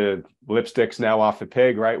this the lipstick's now off the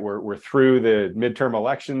pig, right? We're through the midterm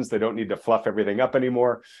elections. They don't need to fluff everything up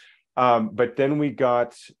anymore. But then we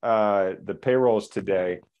got the payrolls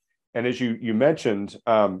today. And as you mentioned,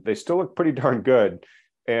 they still look pretty darn good.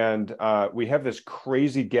 And we have this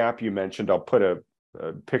crazy gap you mentioned. I'll put a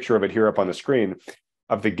picture of it here up on the screen,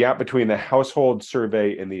 of the gap between the household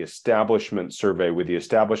survey and the establishment survey, with the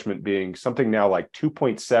establishment being something now like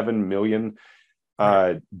 2.7 million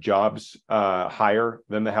jobs higher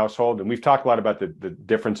than the household. And we've talked a lot about the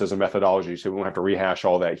differences in methodology, so we won't have to rehash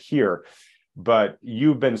all that here. But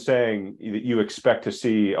you've been saying that you expect to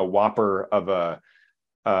see a whopper of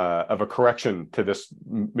a correction to this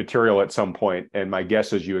material at some point. And my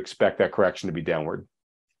guess is you expect that correction to be downward.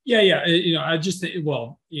 Yeah. I just think,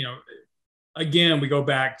 again, we go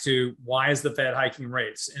back to, why is the Fed hiking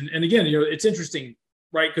rates? And again, it's interesting,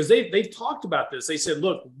 right? Because they've talked about this. They said,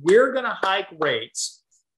 look, we're going to hike rates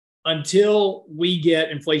until we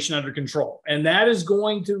get inflation under control. And that is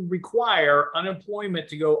going to require unemployment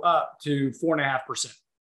to go up to 4.5%.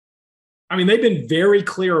 I mean, they've been very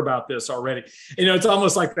clear about this already. It's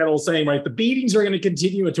almost like that old saying, right? The beatings are going to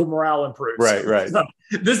continue until morale improves. Right. So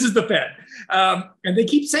this is the Fed. And they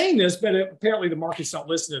keep saying this, but apparently the markets don't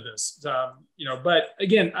listen to this. But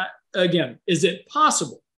again, is it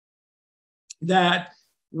possible that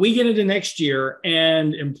We get into next year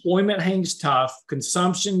and employment hangs tough,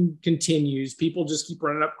 consumption continues, people just keep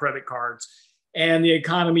running up credit cards, and the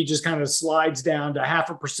economy just kind of slides down to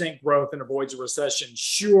 0.5% growth and avoids a recession.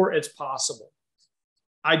 Sure, it's possible.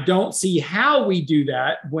 I don't see how we do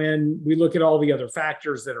that when we look at all the other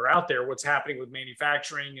factors that are out there, what's happening with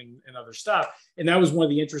manufacturing and other stuff. And that was one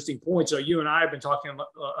of the interesting points. So you and I have been talking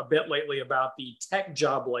a bit lately about the tech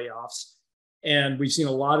job layoffs. And we've seen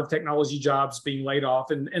a lot of technology jobs being laid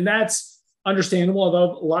off. And that's understandable.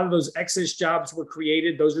 Although a lot of those excess jobs were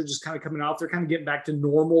created, those are just kind of coming off. They're kind of getting back to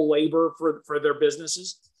normal labor for their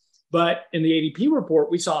businesses. But in the ADP report,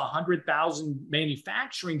 we saw 100,000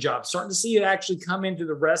 manufacturing jobs, starting to see it actually come into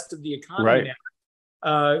the rest of the economy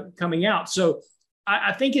now, coming out. So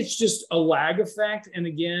I think it's just a lag effect. And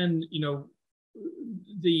again,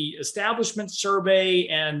 the establishment survey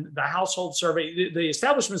and the household survey, the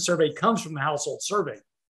establishment survey comes from the household survey.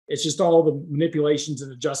 It's just all the manipulations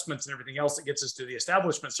and adjustments and everything else that gets us to the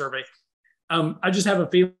establishment survey. I just have a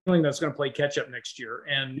feeling that's going to play catch up next year,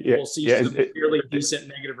 and we'll see some fairly decent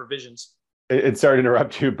negative revisions. Sorry to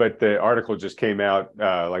interrupt you, but the article just came out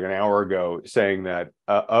like an hour ago saying that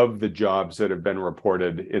of the jobs that have been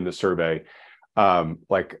reported in the survey,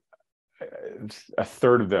 like a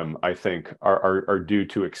third of them, I think, are due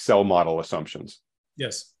to Excel model assumptions.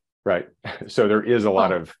 Yes. Right. So there is a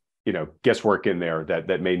lot of guesswork in there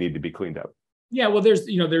that may need to be cleaned up. Yeah, well, there's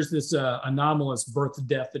this anomalous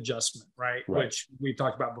birth-to-death adjustment, right? Which we've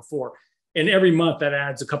talked about before. And every month that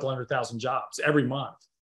adds a couple 100,000 jobs every month.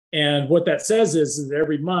 And what that says is that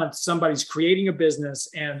every month somebody's creating a business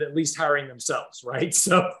and at least hiring themselves, right?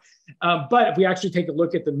 So, but if we actually take a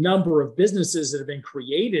look at the number of businesses that have been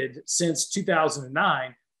created since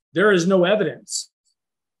 2009, there is no evidence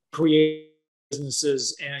creating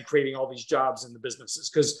businesses and creating all these jobs in the businesses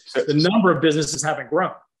because the number of businesses haven't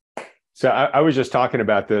grown. So I was just talking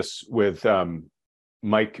about this with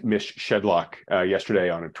Mike Shedlock yesterday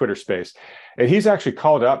on a Twitter space, and he's actually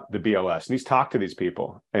called up the BLS and he's talked to these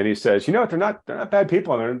people, and he says, they're not bad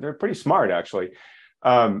people, they're pretty smart actually,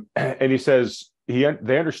 and he says they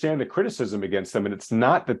understand the criticism against them, and it's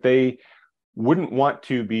not that they wouldn't want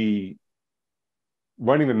to be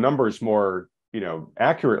running the numbers more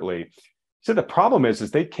accurately. So the problem is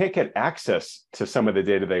they can't get access to some of the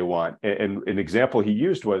data they want. And an example he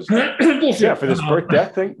used was, for this birth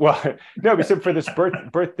death thing. Well, no, he said for this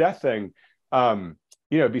birth death thing,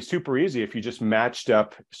 it'd be super easy if you just matched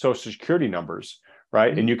up Social Security numbers,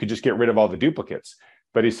 right? And you could just get rid of all the duplicates.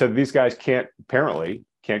 But he said these guys can't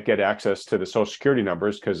get access to the Social Security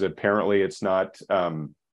numbers because apparently it's not,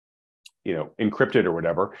 encrypted or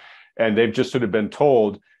whatever. And they've just sort of been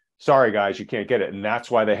told, sorry, guys, you can't get it. And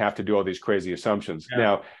that's why they have to do all these crazy assumptions. Yeah.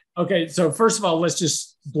 Now, okay, so first of all, let's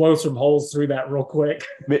just blow some holes through that real quick.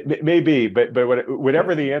 Maybe, but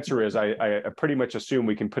whatever the answer is, I pretty much assume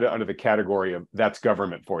we can put it under the category of that's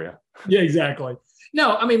government for you. Yeah, exactly.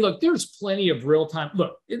 No, I mean, look, there's plenty of real time.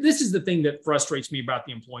 Look, this is the thing that frustrates me about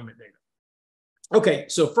the employment data. Okay,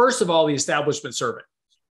 so first of all, the establishment survey.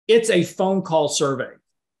 It's a phone call survey.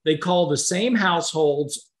 They call the same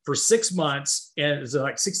households for 6 months, and it's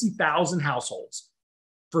like 60,000 households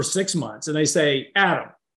for 6 months. And they say, Adam,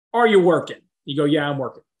 are you working? You go, yeah, I'm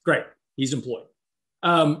working. Great. He's employed.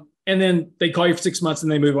 And then they call you for 6 months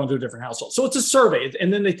and they move on to a different household. So it's a survey.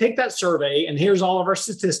 And then they take that survey and here's all of our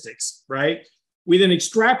statistics, right? We then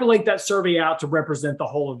extrapolate that survey out to represent the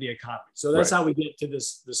whole of the economy. So that's how we get to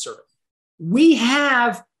this survey. We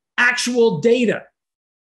have actual data,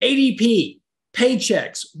 ADP,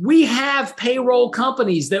 paychecks. We have payroll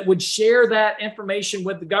companies that would share that information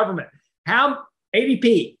with the government.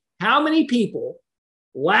 ADP, how many people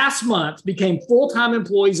last month became full-time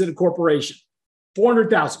employees at a corporation?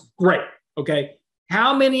 400,000. Great. Okay.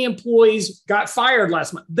 How many employees got fired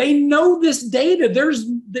last month? They know this data.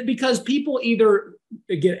 Because people either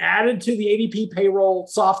get added to the ADP payroll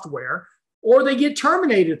software or they get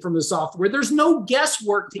terminated from the software. There's no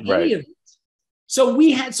guesswork to any of it. So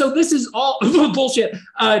this is all bullshit.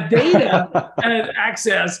 Data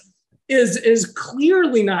access is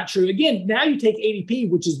clearly not true. Again, now you take ADP,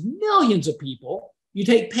 which is millions of people. You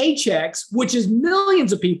take paychecks, which is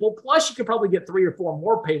millions of people. Plus, you could probably get 3 or 4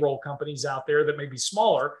 more payroll companies out there that may be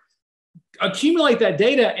smaller. Accumulate that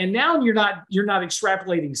data, and now you're not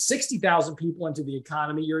extrapolating 60,000 people into the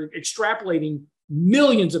economy. You're extrapolating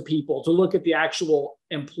millions of people to look at the actual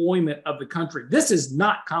employment of the country. This is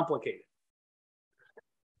not complicated.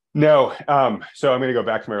 No. So I'm going to go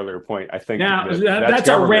back to my earlier point. I think that's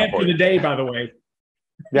our rant for the day, by the way.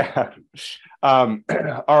 Yeah. All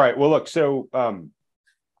right. Well, look, so kind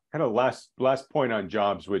of last point on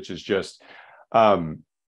jobs, which is just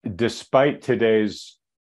despite today's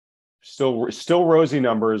still rosy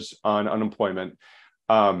numbers on unemployment.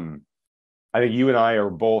 I think you and I are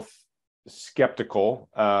both skeptical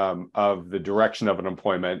of the direction of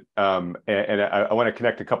unemployment. And I want to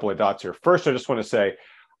connect a couple of dots here. First, I just want to say,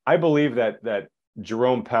 I believe that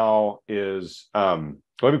Jerome Powell is, let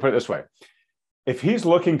me put it this way. If he's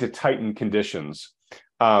looking to tighten conditions,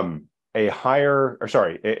 a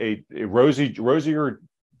rosier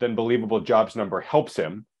than believable jobs number helps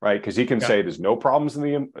him, right? Because he can say there's no problems in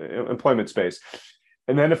the employment space.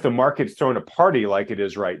 And then if the market's throwing a party like it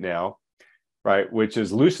is right now, right, which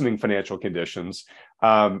is loosening financial conditions,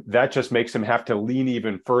 that just makes him have to lean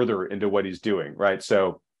even further into what he's doing, right?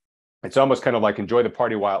 So it's almost kind of like enjoy the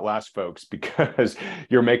party while it lasts, folks, because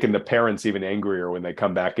you're making the parents even angrier when they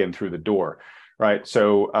come back in through the door, right?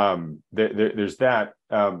 So there's that.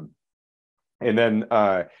 And then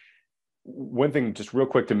one thing, just real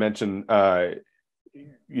quick to mention,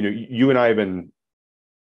 you and I have been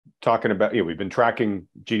talking about, we've been tracking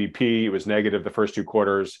GDP. It was negative the first 2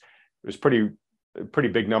 quarters. It was pretty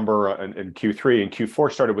big number in Q3, and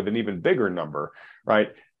Q4 started with an even bigger number,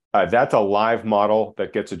 right? That's a live model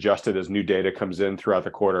that gets adjusted as new data comes in throughout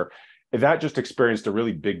the quarter. That just experienced a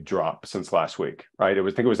really big drop since last week, right? I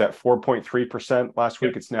think it was at 4.3% last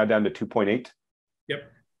week. It's now down to 2.8.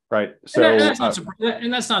 Yep. Right. So and that's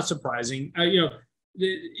not surprising.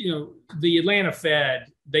 The Atlanta Fed,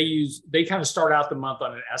 they kind of start out the month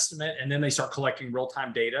on an estimate, and then they start collecting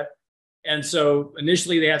real-time data. And so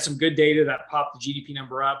initially they had some good data that popped the GDP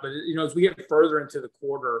number up, but as we get further into the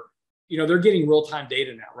quarter, they're getting real-time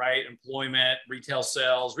data now, right? Employment, retail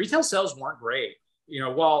sales weren't great.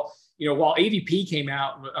 While ADP came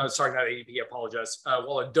out, sorry, not ADP, I apologize.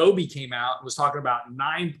 While Adobe came out and was talking about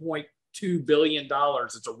 $9.2 billion,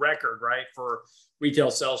 it's a record, right, for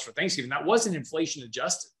retail sales for Thanksgiving. That wasn't inflation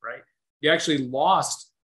adjusted, right? You actually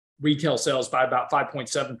lost retail sales by about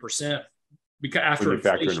 5.7% after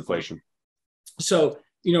inflation. So,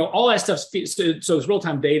 all that stuff. So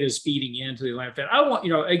real-time data is feeding into the Atlanta Fed. I want,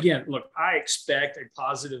 again, look, I expect a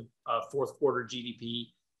positive fourth quarter GDP.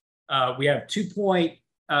 We have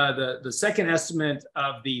the second estimate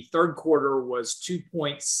of the third quarter was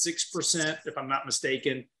 2.6%, if I'm not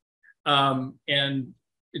mistaken. And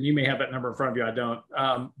you may have that number in front of you. I don't.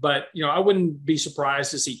 But, I wouldn't be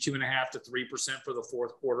surprised to see 2.5% to 3% for the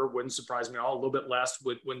fourth quarter. Wouldn't surprise me at all. A little bit less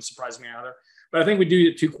wouldn't surprise me either. But I think we do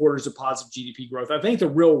get 2 quarters of positive GDP growth. I think the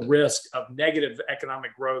real risk of negative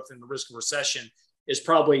economic growth and the risk of recession is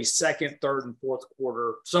probably second, third, and fourth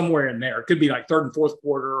quarter, somewhere in there. It could be like third and fourth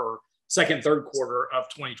quarter or second, third quarter of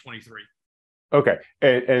 2023. Okay.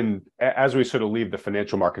 And as we sort of leave the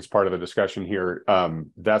financial markets part of the discussion here,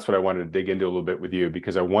 that's what I wanted to dig into a little bit with you,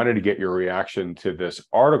 because I wanted to get your reaction to this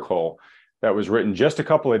article that was written just a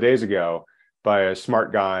couple of days ago by a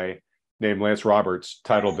smart guy named Lance Roberts,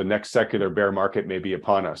 titled "The Next Secular Bear Market May Be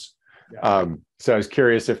Upon Us." Yeah. So I was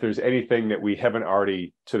curious if there's anything that we haven't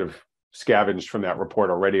already sort of scavenged from that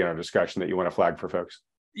report already in our discussion that you want to flag for folks.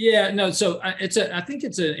 Yeah, no. So I think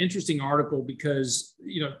it's an interesting article because,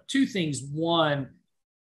 2 things. One,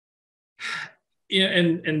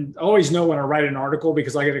 and I always know when I write an article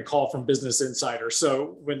because I get a call from Business Insider.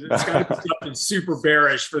 So when it's got to be something super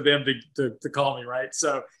bearish for them to call me, right?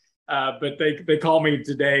 So, but they call me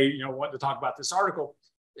today, wanting to talk about this article.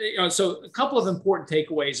 So a couple of important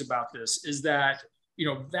takeaways about this is that,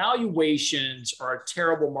 valuations are a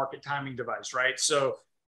terrible market timing device, right? So,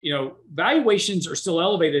 valuations are still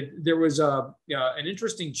elevated. There was an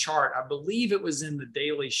interesting chart. I believe it was in the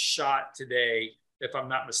Daily Shot today, if I'm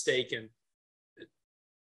not mistaken.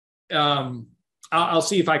 I'll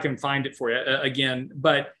see if I can find it for you again.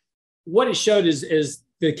 But what it showed is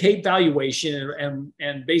the CAPE valuation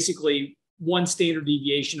and basically one standard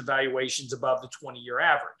deviation of valuations above the 20-year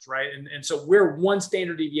average, right? And so we're one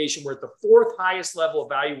standard deviation. We're at the 4th highest level of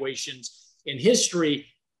valuations in history,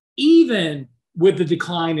 even with the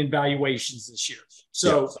decline in valuations this year.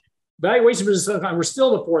 So valuation versus decline, we're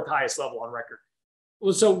still the 4th highest level on record.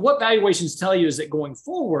 Well, so what valuations tell you is that going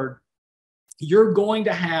forward, you're going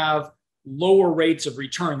to have lower rates of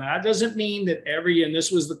return. Now, that doesn't mean that and this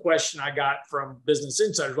was the question I got from Business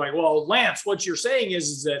Insiders, like, well, Lance, what you're saying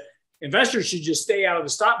is that investors should just stay out of the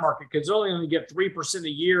stock market because they're only going to get 3% a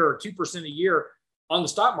year or 2% a year on the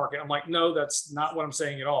stock market. I'm like, no, that's not what I'm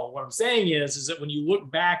saying at all. What I'm saying is that when you look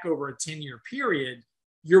back over a 10-year period,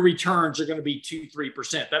 your returns are going to be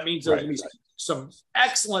 2-3%. That means there's going to be some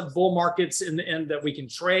excellent bull markets in the end that we can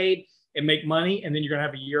trade and make money. And then you're going to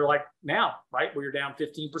have a year like now, right, where you're down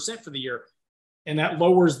 15% for the year. And that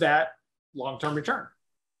lowers that long-term return.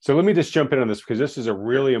 So let me just jump in on this because this is a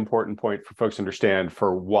really important point for folks to understand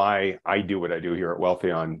for why I do what I do here at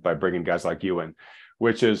Wealthion by bringing guys like you in.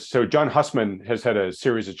 which is, so John Hussman has had a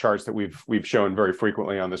series of charts that we've shown very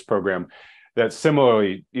frequently on this program that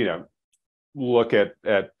similarly, look at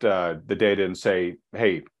the data and say,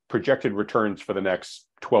 hey, projected returns for the next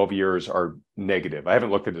 12 years are negative. I haven't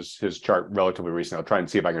looked at his chart relatively recently. I'll try and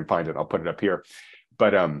see if I can find it. I'll put it up here.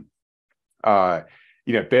 But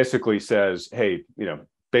basically says, hey,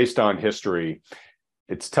 based on history,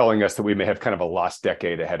 it's telling us that we may have kind of a lost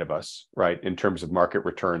decade ahead of us, right, in terms of market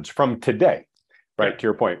returns from today, right, to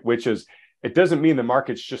your point, which is, it doesn't mean the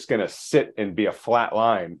market's just going to sit and be a flat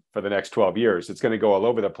line for the next 12 years. It's going to go all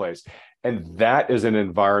over the place. And that is an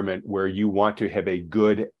environment where you want to have a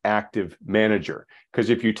good active manager. Because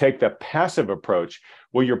if you take the passive approach,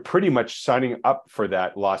 well, you're pretty much signing up for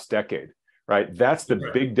that lost decade, right? That's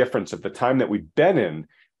the big difference of the time that we've been in,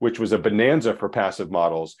 which was a bonanza for passive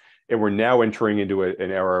models. And we're now entering into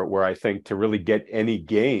an era where I think to really get any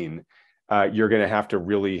gain, you're going to have to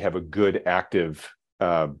really have a good active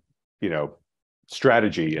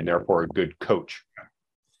strategy and therefore a good coach.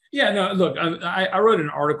 Yeah, no, look, I wrote an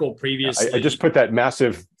article previously. I just put that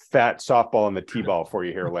massive fat softball on the T-ball for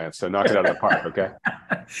you here, Lance. So knock it out of the park, okay?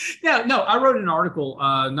 Yeah, no, I wrote an article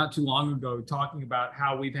not too long ago talking about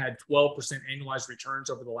how we've had 12% annualized returns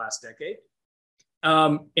over the last decade.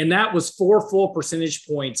 And that was 4 full percentage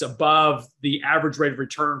points above the average rate of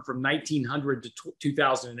return from 1900 to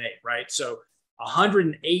 2008, right? So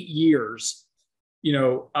 108 years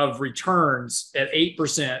of returns at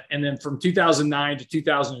 8%. And then from 2009 to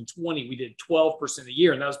 2020, we did 12% a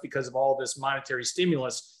year. And that was because of all this monetary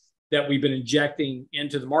stimulus that we've been injecting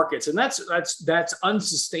into the markets. And that's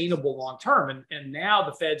unsustainable long-term. And now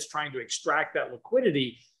the Fed's trying to extract that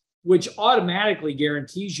liquidity, which automatically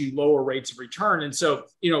guarantees you lower rates of return. And so,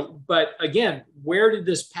 but again, where did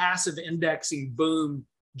this passive indexing boom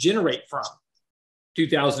generate from?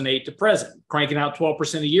 2008 to present, cranking out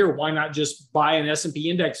 12% a year. Why not just buy an S&P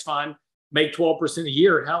index fund, make 12% a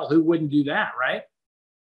year? Hell, who wouldn't do that, right?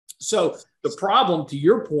 So the problem, to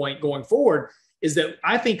your point, going forward, is that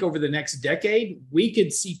I think over the next decade, we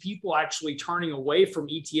could see people actually turning away from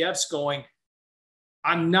ETFs going,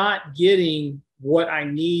 I'm not getting what I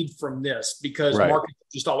need from this because markets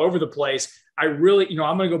are just all over the place. I really,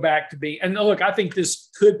 I'm going to go back to being, and look, I think this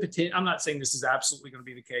could potentially, I'm not saying this is absolutely going to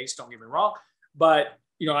be the case, don't get me wrong, but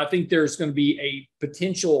I think there's going to be a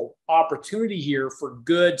potential opportunity here for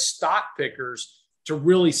good stock pickers to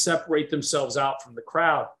really separate themselves out from the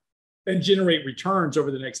crowd and generate returns over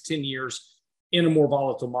the next 10 years in a more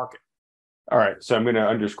volatile market. All right. So I'm going to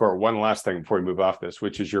underscore one last thing before we move off this,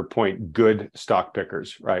 which is your point, good stock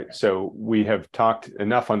pickers, right? So we have talked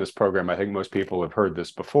enough on this program. I think most people have heard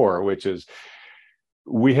this before, which is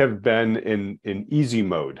we have been in easy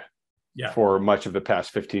mode for much of the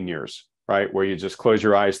past 15 years. Right? Where you just close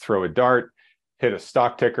your eyes, throw a dart, hit a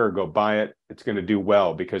stock ticker, go buy it. It's going to do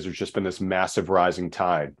well because there's just been this massive rising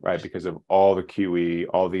tide, right? Because of all the QE,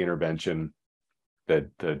 all the intervention, the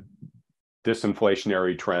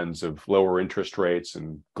disinflationary trends of lower interest rates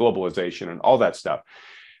and globalization and all that stuff.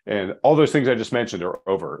 And all those things I just mentioned are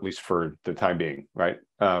over, at least for the time being, right?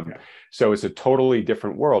 So it's a totally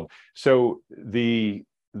different world. So the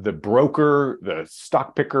broker, the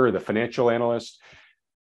stock picker, the financial analyst,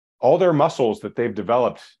 all their muscles that they've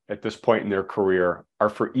developed at this point in their career are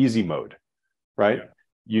for easy mode, right? Yeah.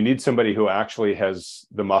 You need somebody who actually has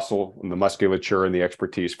the muscle and the musculature and the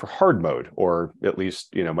expertise for hard mode, or at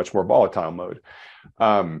least, much more volatile mode.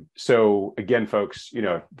 So again, folks,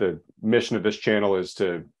 the mission of this channel is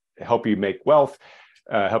to help you make wealth,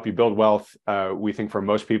 help you build wealth. We think for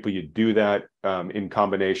most people, you do that in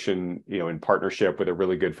combination, in partnership with a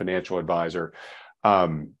really good financial advisor.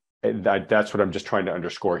 And that's what I'm just trying to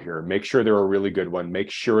underscore here. Make sure they're a really good one.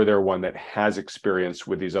 Make sure they're one that has experience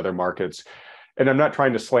with these other markets. And I'm not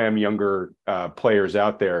trying to slam younger players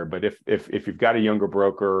out there, but if you've got a younger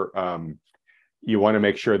broker, you want to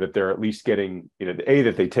make sure that they're at least getting,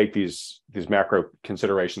 that they take these macro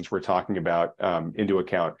considerations we're talking about into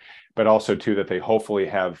account, but also too that they hopefully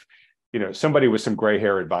have, somebody with some gray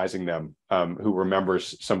hair advising them who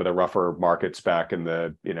remembers some of the rougher markets back in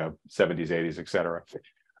the 70s, 80s, et cetera.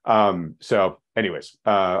 So anyways,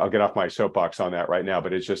 I'll get off my soapbox on that right now,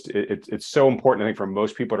 but it's so important, I think, for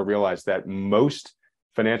most people to realize that most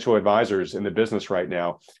financial advisors in the business right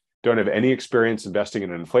now don't have any experience investing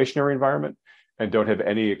in an inflationary environment and don't have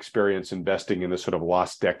any experience investing in this sort of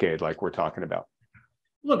lost decade like we're talking about.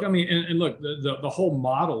 Look, I mean, and look, the whole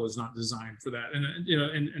model is not designed for that.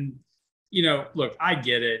 And look, I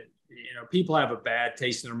get it. People have a bad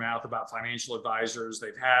taste in their mouth about financial advisors.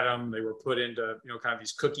 They've had them. They were put into, kind of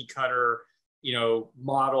these cookie cutter,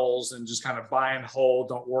 models and just kind of buy and hold.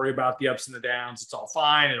 Don't worry about the ups and the downs. It's all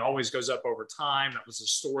fine. It always goes up over time. That was the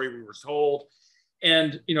story we were told.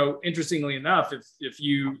 And, interestingly enough, if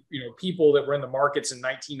people that were in the markets in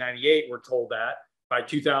 1998 were told that by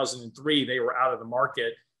 2003, they were out of the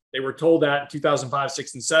market. They were told that in 2005,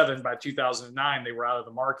 6, and 7. By 2009, they were out of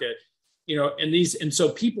the market. And so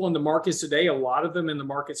people in the markets today, a lot of them in the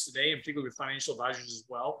markets today, and particularly with financial advisors as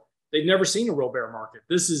well, they've never seen a real bear market.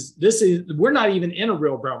 This is we're not even in a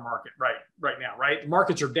real bear market right now, right? The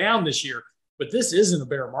markets are down this year, but this isn't a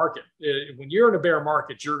bear market. When you're in a bear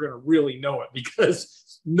market, you're going to really know it,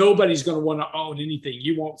 because nobody's going to want to own anything.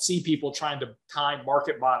 You won't see people trying to time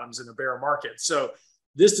market bottoms in a bear market. So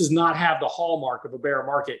this does not have the hallmark of a bear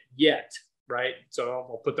market yet, right? So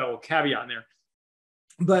I'll put that little caveat in there.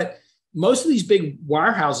 But most of these big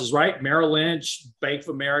wirehouses, right? Merrill Lynch, Bank of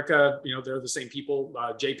America, they're the same people,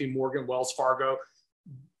 JP Morgan, Wells Fargo.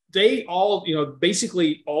 They all,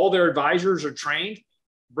 basically all their advisors are trained,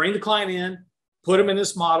 bring the client in, put them in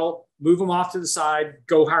this model, move them off to the side,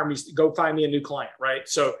 go find me a new client, right?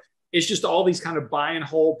 So it's just all these kind of buy and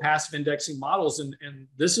hold passive indexing models. And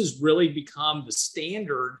this has really become the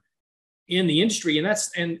standard in the industry.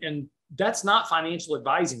 And that's not financial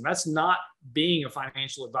advising. That's not being a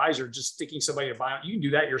financial advisor, just sticking somebody to buy. You can do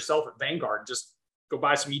that yourself at Vanguard. Just go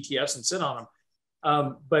buy some ETFs and sit on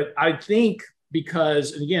them. But I think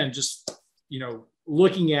because, and again, just,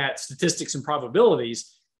 looking at statistics and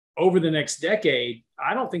probabilities over the next decade,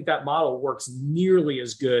 I don't think that model works nearly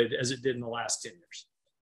as good as it did in the last 10 years.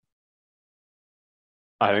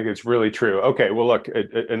 I think it's really true. Okay, well, look,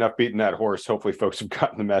 enough beating that horse. Hopefully folks have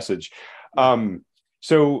gotten the message.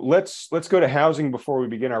 So let's go to housing before we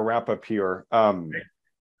begin our wrap up here.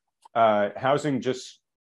 Housing just,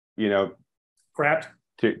 crap.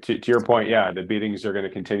 To your point, yeah, the beatings are going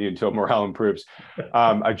to continue until morale improves.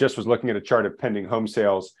 I just was looking at a chart of pending home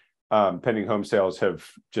sales. Pending home sales have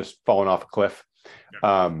just fallen off a cliff.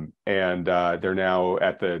 And they're now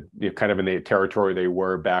at the kind of in the territory they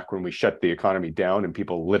were back when we shut the economy down and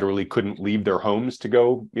people literally couldn't leave their homes to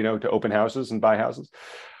go, to open houses and buy houses.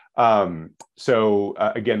 So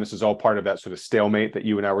again, this is all part of that sort of stalemate that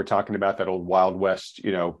you and I were talking about, that old Wild West,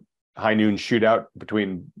 high noon shootout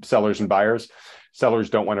between sellers and buyers. Sellers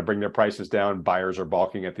don't want to bring their prices down. Buyers are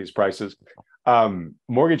balking at these prices.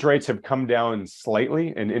 Mortgage rates have come down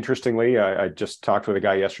slightly. And interestingly, I just talked with a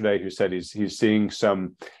guy yesterday who said he's seeing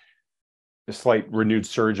a slight renewed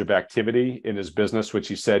surge of activity in his business, which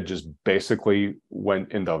he said just basically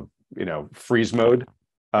went into, freeze mode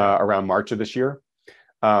around March of this year.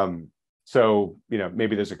 So,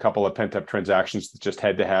 maybe there's a couple of pent up transactions that just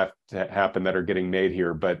had to happen that are getting made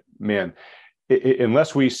here. But man,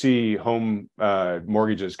 unless we see home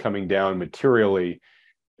mortgages coming down materially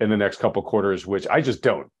in the next couple of quarters, which I just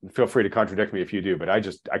don't, feel free to contradict me if you do, but I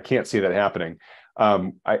can't see that happening.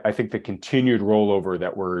 I think the continued rollover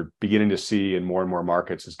that we're beginning to see in more and more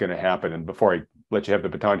markets is going to happen. And before I let you have the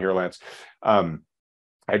baton here, Lance, I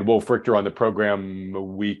had Wolf Richter on the program a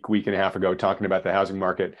week and a half ago talking about the housing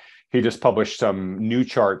market. He just published some new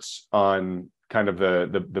charts on kind of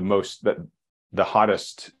the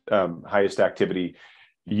hottest, highest activity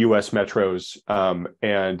U.S. metros,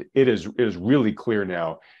 and it is really clear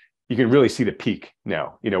now. You can really see the peak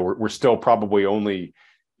now. We're still probably only,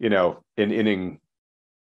 in end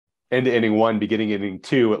to inning one, beginning inning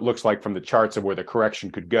two. It looks like from the charts of where the correction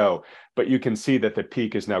could go, but you can see that the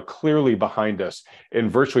peak is now clearly behind us in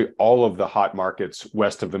virtually all of the hot markets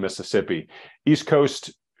west of the Mississippi. East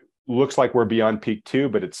Coast looks like we're beyond peak too,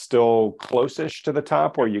 but it's still close-ish to the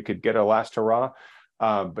top where you could get a last hurrah.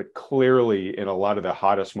 But clearly in a lot of the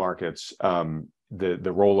hottest markets, the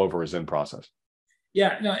rollover is in process.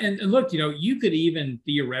 Yeah, no, and look, you could even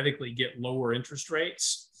theoretically get lower interest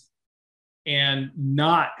rates and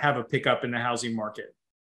not have a pickup in the housing market.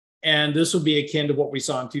 And this will be akin to what we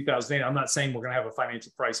saw in 2008. I'm not saying we're going to have a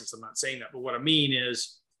financial crisis. I'm not saying that. But what I mean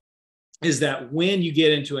is that when you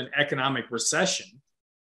get into an economic recession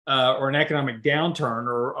or an economic downturn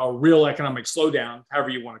or a real economic slowdown, however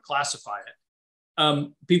you want to classify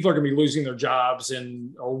it, people are going to be losing their jobs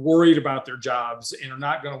and are worried about their jobs and are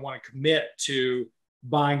not going to want to commit to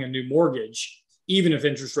buying a new mortgage, even if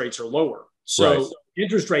interest rates are lower. So right.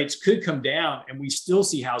 Interest rates could come down and we still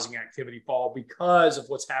see housing activity fall because of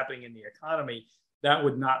what's happening in the economy. That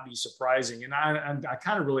would not be surprising. And I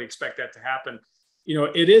kind of really expect that to happen.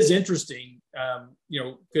 It is interesting,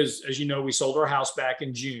 because as you know, we sold our house back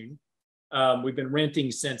in June. We've been renting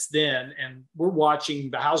since then, and we're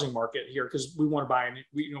watching the housing market here because we want to buy.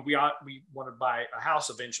 We want to buy a house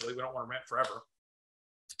eventually. We don't want to rent forever.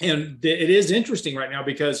 And it is interesting right now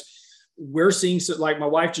because we're seeing, so like my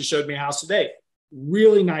wife just showed me a house today,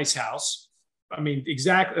 really nice house. I mean,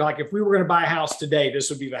 exactly like if we were going to buy a house today, this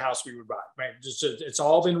would be the house we would buy. Right? Just it's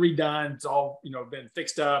all been redone. It's all, been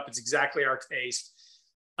fixed up. It's exactly our taste.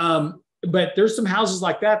 But there's some houses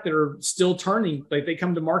like that are still turning. Like they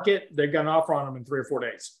come to market, they've got an offer on them in 3 or 4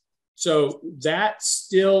 days. So that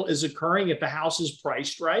still is occurring if the house is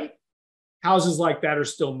priced right. Houses like that are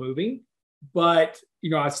still moving. But,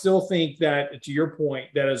 I still think that, to your point,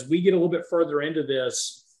 that as we get a little bit further into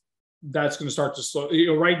this, that's going to start to slow.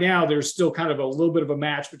 Right now, there's still kind of a little bit of a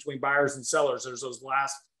match between buyers and sellers. There's those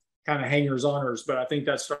last kind of hangers-oners, but I think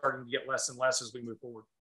that's starting to get less and less as we move forward.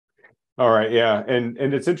 All right. Yeah. And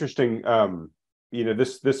it's interesting.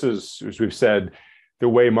 This is, as we've said, the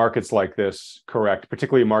way markets like this correct,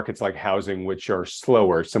 particularly markets like housing, which are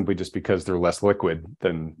slower simply just because they're less liquid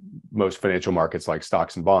than most financial markets like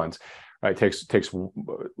stocks and bonds. Right? It takes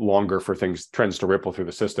longer for trends to ripple through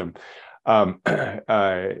the system.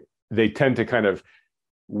 They tend to kind of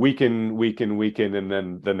weaken, and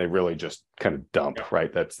then they really just kind of dump.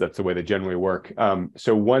 Right? That's the way they generally work.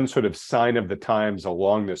 So one sort of sign of the times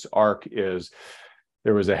along this arc is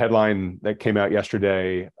there was a headline that came out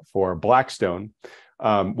yesterday for Blackstone,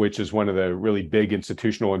 which is one of the really big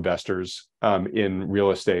institutional investors in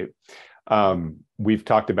real estate. We've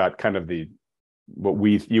talked about kind of what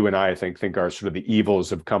you and I think are sort of the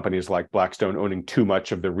evils of companies like Blackstone owning too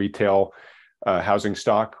much of the retail housing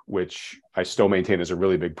stock, which I still maintain is a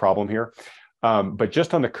really big problem here. But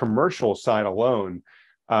just on the commercial side alone,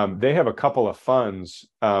 they have a couple of funds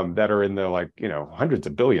that are in the hundreds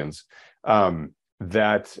of billions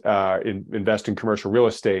that invest in commercial real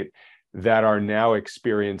estate that are now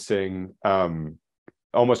experiencing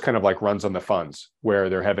almost kind of like runs on the funds, where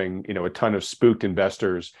they're having a ton of spooked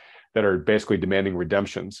investors that are basically demanding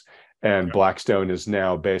redemptions, and Blackstone is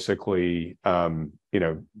now basically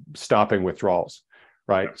stopping withdrawals,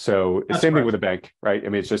 right? So it's same thing with a bank, right? I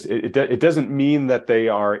mean, it's just it doesn't mean that they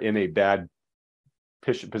are in a bad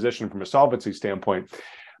position from a solvency standpoint,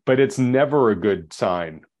 but it's never a good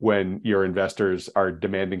sign when your investors are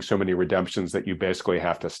demanding so many redemptions that you basically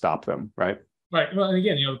have to stop them, right? Right. Well, and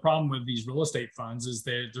again, the problem with these real estate funds is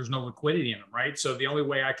that there's no liquidity in them, right? So the only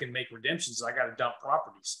way I can make redemptions is I got to dump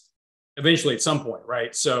properties eventually at some point,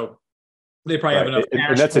 right? So they probably have enough cash.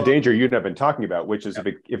 And that's a danger you and I've been talking about, which is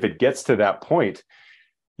if it gets to that point,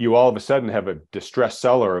 you all of a sudden have a distressed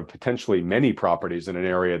seller of potentially many properties in an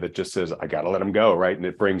area that just says, I got to let them go, right? And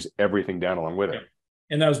it brings everything down along with it.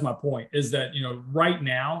 And that was my point, is that, right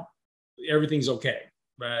now, everything's okay.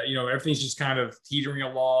 Everything's just kind of teetering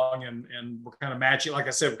along, and we're kind of matching, like I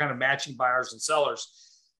said, we're kind of matching buyers and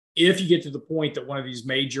sellers. If you get to the point that one of these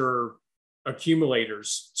major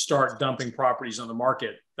accumulators start dumping properties on the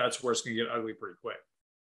market, that's where it's going to get ugly pretty quick.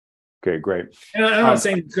 Okay, great. And I'm not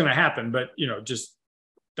saying it's going to happen, but, just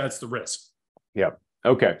that's the risk. Yeah.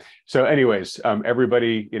 Okay. So anyways,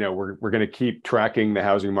 everybody, we're going to keep tracking the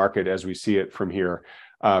housing market as we see it from here.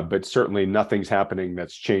 But certainly nothing's happening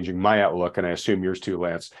that's changing my outlook, and I assume yours too,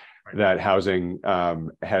 Lance, right, that housing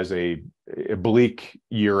has a bleak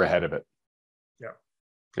year ahead of it.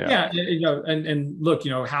 Yeah. And look,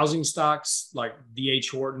 housing stocks like D.H.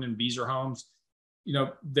 Horton and Beazer Homes,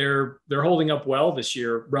 they're holding up well this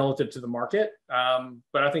year relative to the market.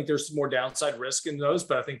 But I think there's some more downside risk in those,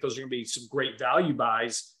 but I think those are going to be some great value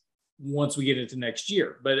buys once we get into next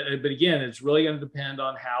year. But again, it's really going to depend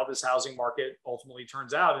on how this housing market ultimately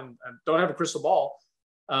turns out, and I don't have a crystal ball.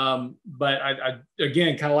 But I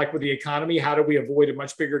again, kind of like with the economy, how do we avoid a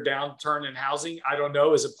much bigger downturn in housing? I don't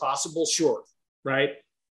know. Is it possible? Sure. Right.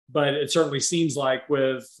 But it certainly seems like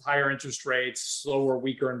with higher interest rates, slower,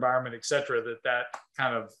 weaker environment, et cetera, that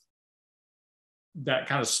kind of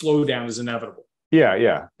slowdown is inevitable.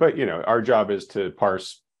 Yeah. But, our job is to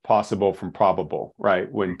parse possible from probable,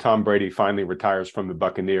 right? When Tom Brady finally retires from the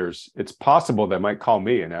Buccaneers, it's possible they might call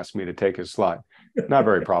me and ask me to take his slot. Not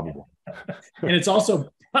very probable. And it's also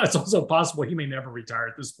possible he may never retire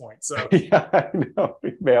at this point. So yeah, I know.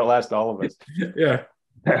 He may outlast all of us. Yeah.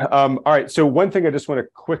 All right. So one thing I just want to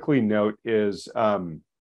quickly note is,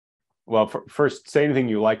 first, say anything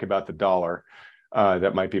you like about the dollar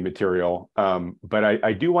that might be material. But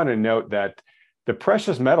I do want to note that the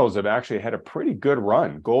precious metals have actually had a pretty good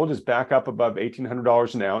run. Gold is back up above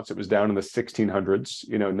 $1,800 an ounce. It was down in the 1600s,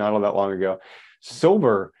 not all that long ago.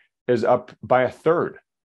 Silver is up by a third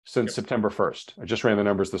since September 1st. I just ran the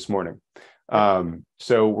numbers this morning.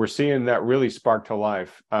 So we're seeing that really spark to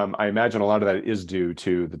life. I imagine a lot of that is due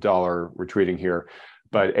to the dollar retreating here,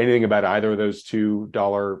 but anything about either of those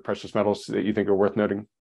 $2 precious metals that you think are worth noting?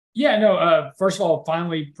 Yeah, no. First of all,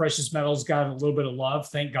 finally, precious metals got a little bit of love.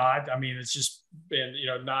 Thank God. I mean, it's just been,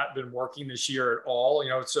 not been working this year at all.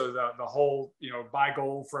 So the whole, buy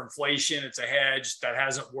gold for inflation, it's a hedge that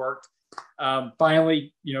hasn't worked.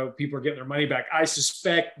 Finally, people are getting their money back. I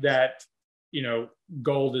suspect that,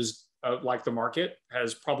 gold is like the market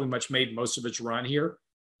has probably much made most of its run here,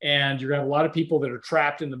 and you're going to have a lot of people that are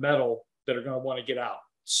trapped in the metal that are going to want to get out.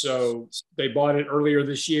 So they bought it earlier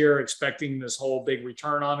this year, expecting this whole big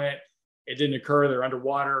return on it. It didn't occur. They're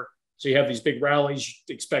underwater. So you have these big rallies.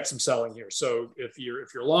 You expect some selling here. So if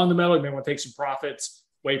you're long the metal, you may want to take some profits.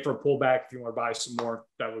 Wait for a pullback. If you want to buy some more,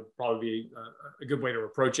 that would probably be a good way to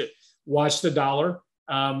approach it. Watch the dollar.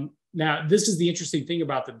 Now, this is the interesting thing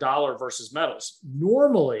about the dollar versus metals.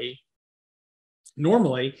 Normally,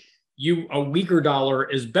 a weaker dollar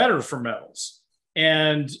is better for metals.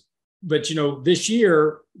 But this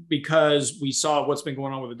year, because we saw what's been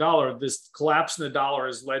going on with the dollar, this collapse in the dollar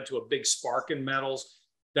has led to a big spark in metals.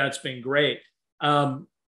 That's been great. The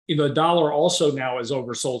dollar also now is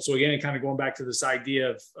oversold. So again, kind of going back to this idea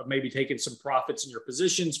of maybe taking some profits in your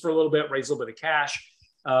positions for a little bit, raise a little bit of cash,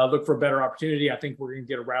 look for a better opportunity. I think we're going to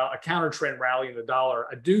get a counter trend rally in the dollar.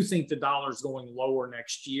 I do think the dollar is going lower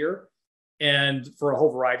next year, and for a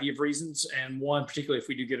whole variety of reasons. And one, particularly if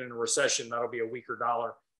we do get in a recession, that'll be a weaker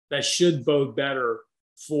dollar. That should bode better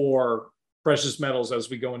for precious metals as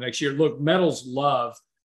we go in next year. Look, metals love,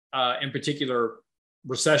 in particular,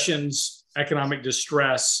 recessions, economic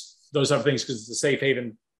distress, those type of things, because it's a safe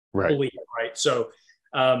haven belief, right? So,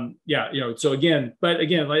 so again,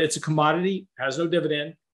 it's a commodity, has no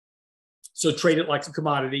dividend. So trade it like a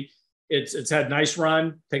commodity. It's had a nice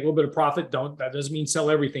run, take a little bit of profit. That doesn't mean sell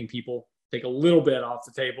everything, people. Take a little bit off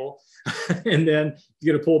the table, and then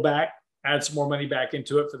you get a pull back, add some more money back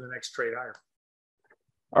into it for the next trade higher.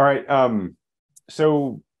 All right.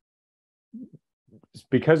 So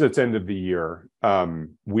because it's end of the year,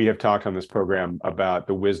 we have talked on this program about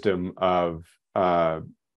the wisdom of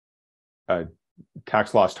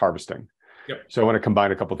tax loss harvesting. Yep. So I want to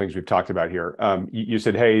combine a couple of things we've talked about here. You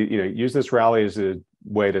said, hey, use this rally as a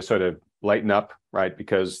way to sort of lighten up, right?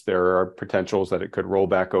 Because there are potentials that it could roll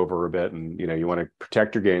back over a bit, and you want to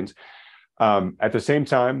protect your gains. At the same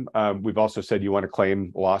time, we've also said you want to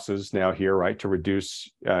claim losses now here, right, to reduce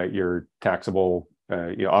your taxable,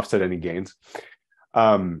 offset any gains.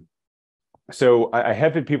 So I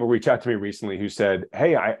have had people reach out to me recently who said,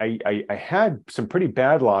 hey, I had some pretty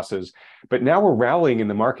bad losses, but now we're rallying in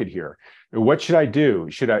the market here. What should I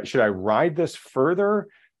do? Should I ride this further?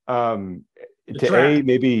 Maybe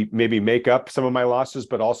make up some of my losses,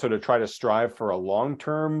 but also to try to strive for a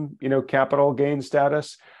long-term, capital gain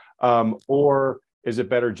status? Or is it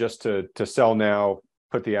better just to sell now,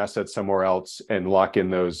 put the assets somewhere else, and lock in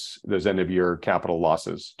those end of year capital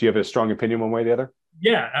losses? Do you have a strong opinion one way or the other?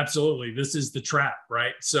 Yeah, absolutely. This is the trap,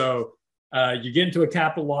 right? So you get into a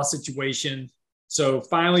capital loss situation. So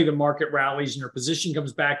finally the market rallies and your position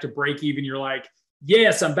comes back to break even. You're like,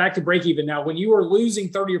 yes, I'm back to break even. Now, when you were losing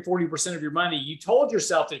 30 or 40% of your money, you told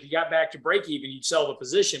yourself that if you got back to break even, you'd sell the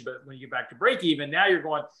position. But when you get back to break even, now you're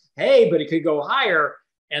going, hey, but it could go higher.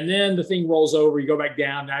 And then the thing rolls over, you go back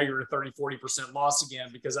down. Now you're at a 30, 40% loss again,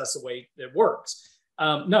 because that's the way it works.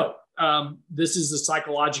 This is the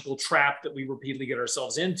psychological trap that we repeatedly get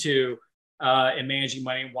ourselves into in managing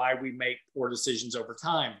money, and why we make poor decisions over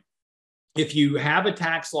time. If you have a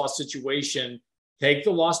tax loss situation, take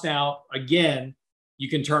the loss now. Again, you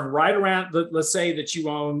can turn right around. Let's say that you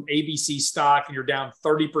own ABC stock and you're down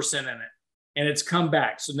 30% in it, and it's come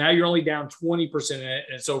back. So now you're only down 20% in it,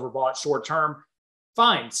 and it's overbought short term.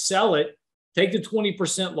 Fine, sell it, take the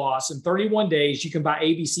 20% loss. In 31 days, you can buy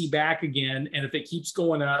ABC back again. And if it keeps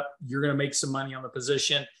going up, you're going to make some money on the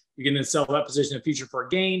position. You can then sell that position in the future for a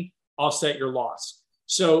gain, offset your loss.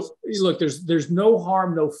 So look, there's no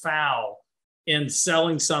harm, no foul in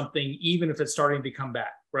selling something, even if it's starting to come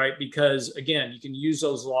back, right? Because again, you can use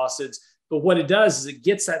those losses, but what it does is it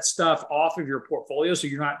gets that stuff off of your portfolio. So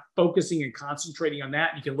you're not focusing and concentrating on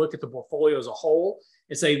that. You can look at the portfolio as a whole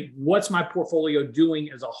and say, what's my portfolio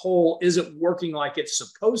doing as a whole? Is it working like it's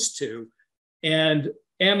supposed to? And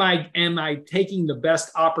am I taking the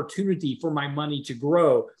best opportunity for my money to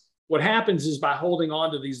grow? What happens is, by holding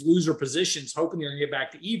on to these loser positions, hoping you're going to get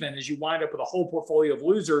back to even, is you wind up with a whole portfolio of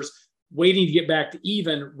losers waiting to get back to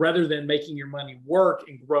even, rather than making your money work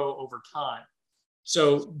and grow over time.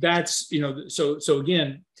 So that's, so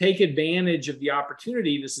again, take advantage of the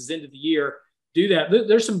opportunity. This is end of the year. Do that.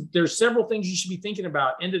 There's several things you should be thinking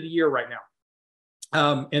about end of the year right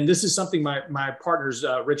now. And this is something my partners,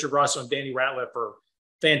 Richard Russell and Danny Ratliff, are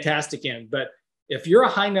fantastic in. But if you're a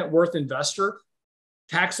high net worth investor,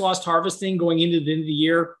 tax loss harvesting going into the end of the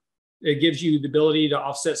year, It gives you the ability to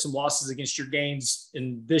offset some losses against your gains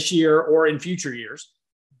in this year or in future years.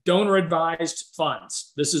 Donor advised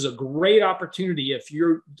funds. This is a great opportunity. If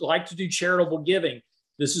you like to do charitable giving,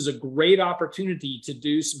 this is a great opportunity to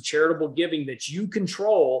do some charitable giving that you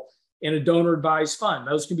control in a donor advised fund.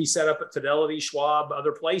 Those can be set up at Fidelity, Schwab,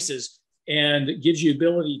 other places, and it gives you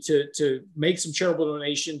ability to make some charitable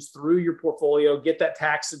donations through your portfolio, get that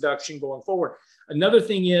tax deduction going forward. Another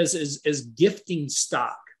thing is gifting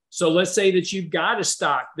stock. So let's say that you've got a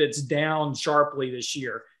stock that's down sharply this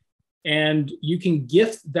year, and you can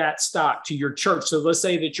gift that stock to your church. So let's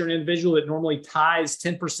say that you're an individual that normally ties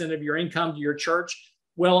 10% of your income to your church.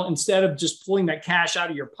 Well, instead of just pulling that cash out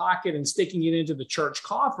of your pocket and sticking it into the church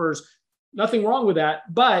coffers, nothing wrong with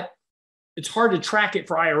that, but it's hard to track it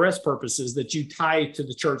for IRS purposes that you tie to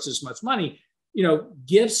the church this much money.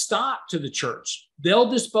 Give stock to the church. They'll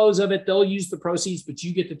dispose of it. They'll use the proceeds, but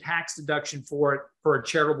you get the tax deduction for it for a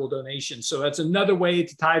charitable donation. So that's another way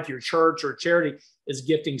to tie to your church or charity is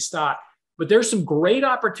gifting stock. But there's some great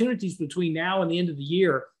opportunities between now and the end of the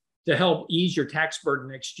year to help ease your tax burden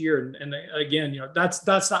next year. And again, that's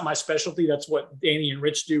not my specialty. That's what Danny and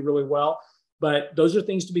Rich do really well. But those are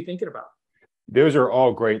things to be thinking about. Those are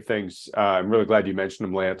all great things. I'm really glad you mentioned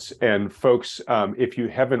them, Lance. And folks, if you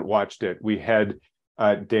haven't watched it, we had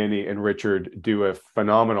Danny and Richard do a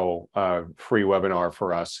phenomenal free webinar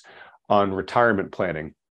for us on retirement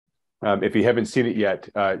planning. If you haven't seen it yet,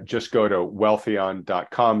 just go to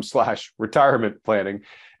wealthion.com/retirement planning,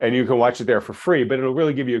 and you can watch it there for free. But it'll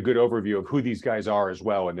really give you a good overview of who these guys are as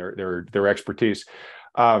well and their expertise.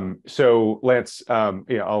 So Lance,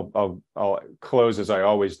 I'll close as I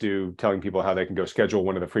always do, telling people how they can go schedule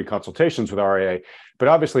one of the free consultations with RIA. But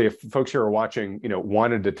obviously, if folks who are watching,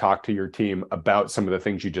 wanted to talk to your team about some of the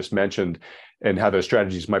things you just mentioned and how those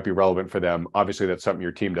strategies might be relevant for them, obviously that's something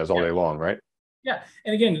your team does all day long, right? Yeah.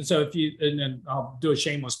 And again, so and then I'll do a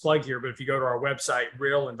shameless plug here, but if you go to our website,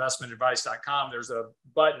 realinvestmentadvice.com, there's a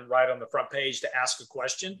button right on the front page to ask a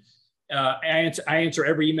question. I answer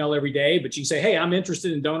every email every day, but you can say, hey, I'm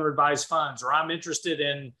interested in donor advised funds, or I'm interested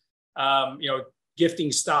in,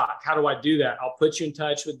 gifting stock. How do I do that? I'll put you in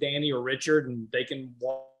touch with Danny or Richard, and they can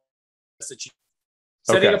walk that you.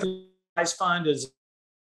 Setting up an advised fund is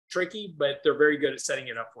tricky, but they're very good at setting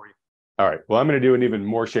it up for you. All right. Well, I'm going to do an even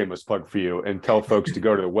more shameless plug for you and tell folks to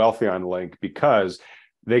go to the Wealthion link, because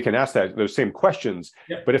they can ask those same questions.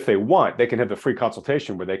 Yep. But if they want, they can have the free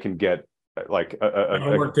consultation where they can get like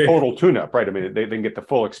a total tune-up, right? I mean, they can get the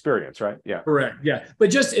full experience, right? Yeah. Correct. Yeah. But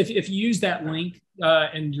just if you use that link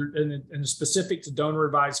and specific to donor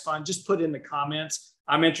advised fund, just put in the comments,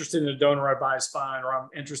 I'm interested in a donor advised fund, or I'm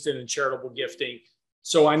interested in charitable gifting,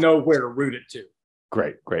 so I know where to route it to.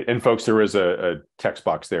 Great. And folks, there is a text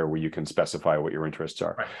box there where you can specify what your interests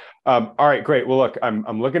are. Right. All right, great. Well, look,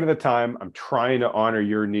 I'm looking at the time. I'm trying to honor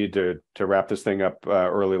your need to wrap this thing up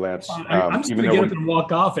early, Lance. I'm just going to get up and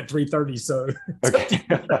walk off at 3:30. So. Okay.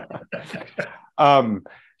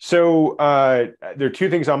 So there are two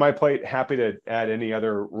things on my plate. Happy to add any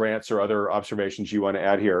other rants or other observations you want to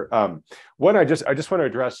add here. One, I just want to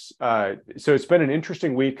address. So it's been an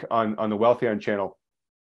interesting week on the Wealthion channel,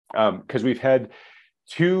 because we've had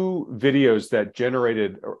two videos that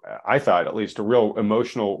generated, I thought at least, a real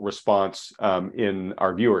emotional response in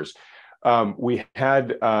our viewers. We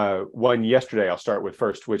had one yesterday, I'll start with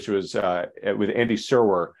first, which was with Andy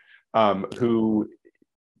Serwer, who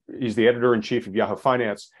is the editor-in-chief of Yahoo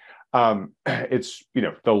Finance. It's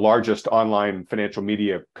the largest online financial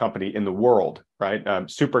media company in the world, right? I'm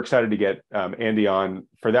super excited to get Andy on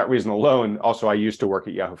for that reason alone. Also, I used to work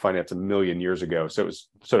at Yahoo Finance a million years ago, so it was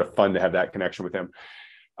sort of fun to have that connection with him.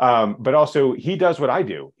 But also, he does what I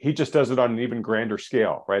do. He just does it on an even grander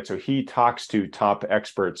scale, right? So he talks to top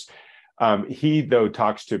experts. He, though,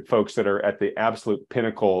 talks to folks that are at the absolute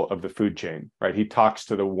pinnacle of the food chain, right? He talks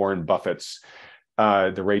to the Warren Buffetts,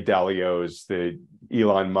 the Ray Dalios, the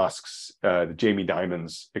Elon Musks, the Jamie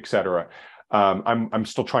Dimons, et cetera. I'm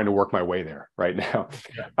still trying to work my way there right now.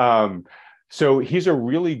 Yeah. So he's a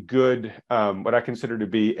really good, what I consider to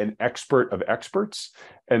be an expert of experts.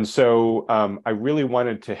 And so I really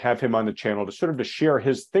wanted to have him on the channel to sort of to share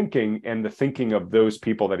his thinking and the thinking of those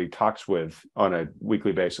people that he talks with on a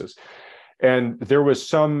weekly basis. And there was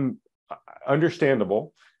some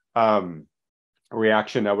understandable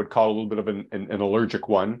reaction, I would call a little bit of an allergic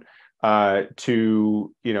one,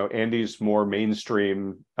 to Andy's more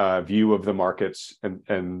mainstream view of the markets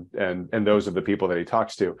and those of the people that he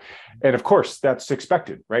talks to. And of course, that's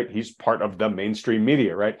expected, right? He's part of the mainstream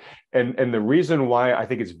media, right? And the reason why I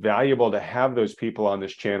think it's valuable to have those people on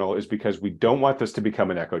this channel is because we don't want this to become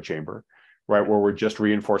an echo chamber. right? Where we're just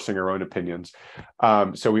reinforcing our own opinions.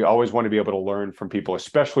 So we always want to be able to learn from people,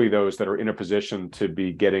 especially those that are in a position to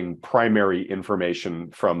be getting primary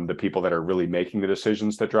information from the people that are really making the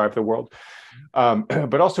decisions that drive the world.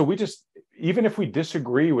 But also even if we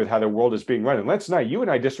disagree with how the world is being run, and Lance and I, you and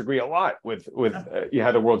I disagree a lot with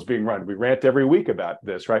how the world's being run. We rant every week about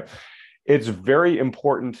this, right? It's very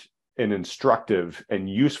important and instructive and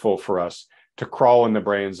useful for us to crawl in the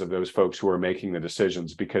brains of those folks who are making the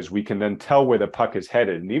decisions, because we can then tell where the puck is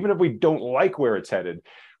headed. And even if we don't like where it's headed,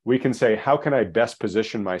 we can say, how can I best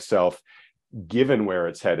position myself given where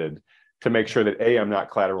it's headed to make sure that I'm not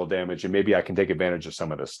collateral damage, and maybe I can take advantage of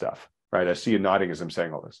some of this stuff, right? I see you nodding as I'm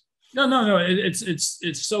saying all this. No.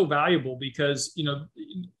 It's so valuable because,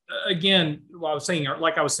 again, what I was saying,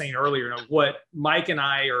 like I was saying earlier, what Mike and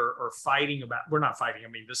I are fighting about, we're not fighting. I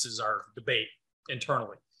mean, this is our debate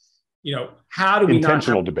internally. How do we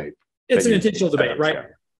intentional debate? It's an intentional debate, right? Yeah.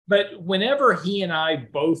 But whenever he and I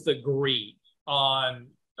both agree on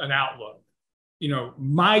an outlook,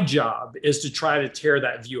 my job is to try to tear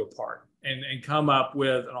that view apart and come up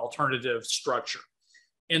with an alternative structure.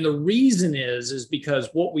 And the reason is because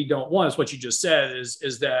what we don't want is what you just said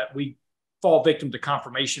is that we fall victim to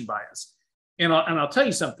confirmation bias. And I'll tell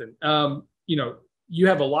you something. You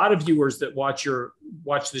have a lot of viewers that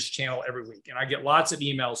watch this channel every week, and I get lots of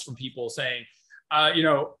emails from people saying,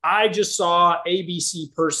 I just saw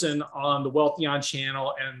ABC person on the Wealthion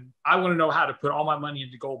channel, and I want to know how to put all my money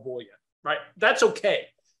into gold bullion. Right? That's okay.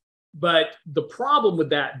 But the problem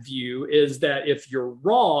with that view is that if you're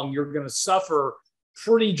wrong, you're going to suffer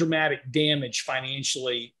pretty dramatic damage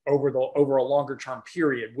financially over a longer term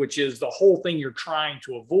period, which is the whole thing you're trying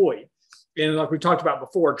to avoid. And like we talked about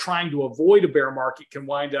before, trying to avoid a bear market can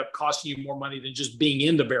wind up costing you more money than just being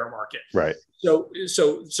in the bear market. Right. So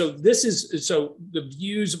the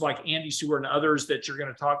views of like Andy Stewart and others that you're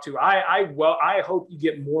going to talk to, I hope you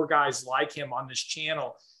get more guys like him on this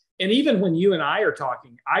channel. And even when you and I are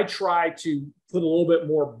talking, I try to put a little bit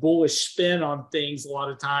more bullish spin on things a lot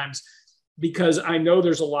of times, because I know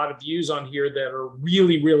there's a lot of views on here that are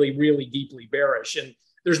really, really, really deeply bearish. And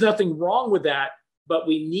there's nothing wrong with that, but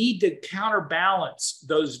we need to counterbalance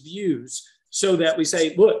those views so that we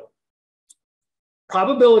say, look,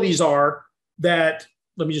 probabilities are that,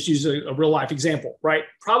 let me just use a real life example, right?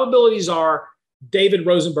 Probabilities are David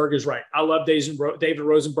Rosenberg is right. I love David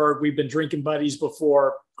Rosenberg. We've been drinking buddies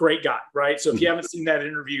before. Great guy, right? So if you haven't seen that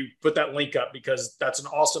interview, put that link up, because that's an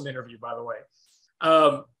awesome interview, by the way.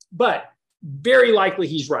 But very likely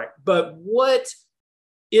he's right. But what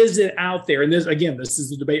is it out there? And this is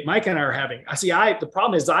the debate Mike and I are having. The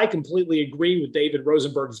problem is I completely agree with David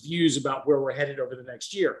Rosenberg's views about where we're headed over the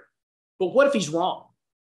next year. But what if he's wrong,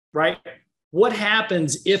 right? What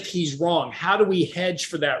happens if he's wrong? How do we hedge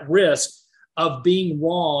for that risk of being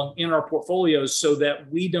wrong in our portfolios so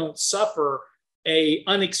that we don't suffer a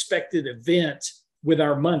unexpected event with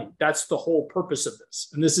our money? That's the whole purpose of this.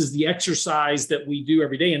 And this is the exercise that we do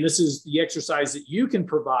every day. And this is the exercise that you can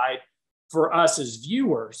provide for us as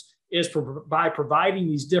viewers, is by providing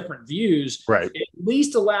these different views. Right. It at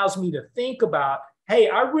least allows me to think about, hey,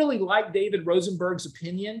 I really like David Rosenberg's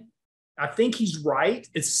opinion. I think he's right.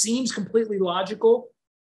 It seems completely logical,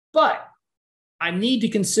 but I need to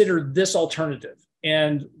consider this alternative.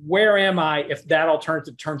 And where am I if that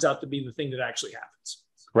alternative turns out to be the thing that actually happens?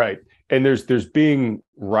 Right. And there's being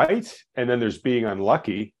right, and then there's being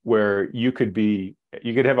unlucky, where you could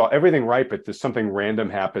have everything right, but there's something random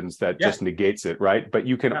happens that just negates it, right? But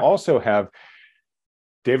you can also have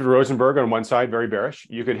David Rosenberg on one side, very bearish.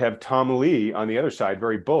 You could have Tom Lee on the other side,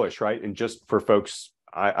 very bullish, right? And just for folks,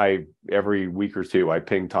 I every week or two, I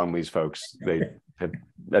ping Tom Lee's folks. They have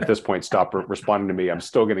at this point stopped responding to me. I'm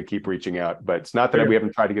still going to keep reaching out, but it's not that we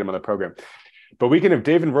haven't tried to get him on the program. But we can have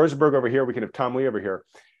David Rosenberg over here. We can have Tom Lee over here,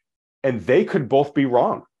 and they could both be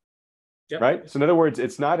wrong. Yep. Right. So in other words,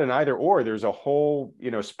 it's not an either or. There's a whole,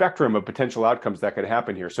 spectrum of potential outcomes that could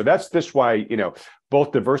happen here. So that's why,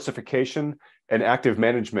 both diversification and active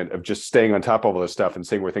management of just staying on top of all this stuff and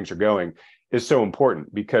seeing where things are going is so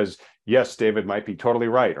important, because yes, David might be totally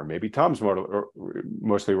right, or maybe Tom's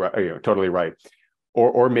mostly right, totally right.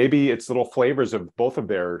 Or maybe it's little flavors of both of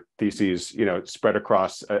their theses, spread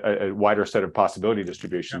across a wider set of possibility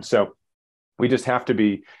distributions. Yeah. So we just have to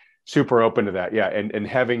be super open to that. Yeah. And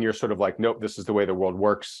having your sort of like, nope, this is the way the world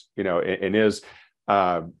works, and is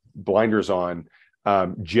blinders on,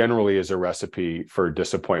 generally is a recipe for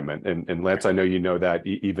disappointment. And Lance, I know you know that,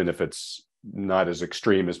 even if it's not as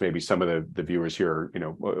extreme as maybe some of the viewers here,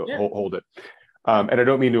 hold it. And I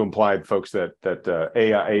don't mean to imply, folks, that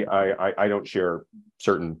I don't share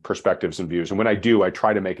certain perspectives and views. And when I do, I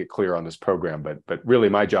try to make it clear on this program. But really,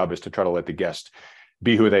 my job is to try to let the guest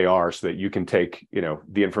be who they are, so that you can take,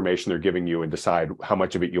 the information they're giving you and decide how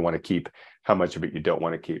much of it you want to keep, how much of it you don't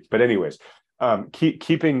want to keep. But anyways,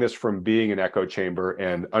 keeping this from being an echo chamber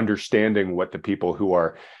and understanding what the people who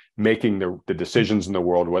are making the decisions in the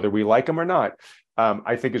world, whether we like them or not,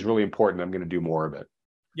 I think is really important. I'm going to do more of it.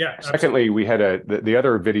 Yeah. Secondly, we had the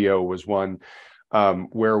other video was one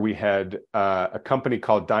where we had a company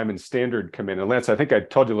called Diamond Standard come in. And Lance, I think I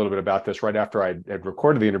told you a little bit about this right after I had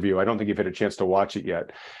recorded the interview. I don't think you've had a chance to watch it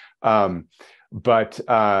yet.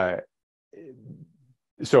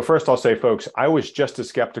 So first I'll say, folks, I was just as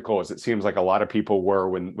skeptical as it seems like a lot of people were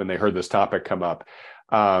when they heard this topic come up.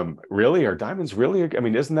 Really? Are diamonds really? I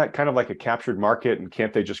mean, isn't that kind of like a captured market, and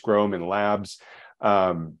can't they just grow them in labs?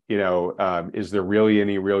 Is there really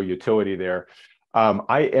any real utility there?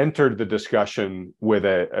 I entered the discussion with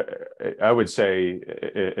I would say,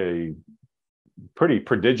 a pretty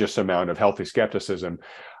prodigious amount of healthy skepticism.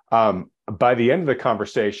 By the end of the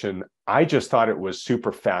conversation, I just thought it was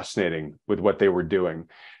super fascinating with what they were doing.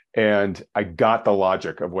 And I got the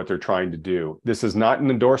logic of what they're trying to do. This is not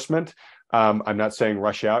an endorsement. I'm not saying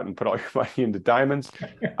rush out and put all your money into diamonds.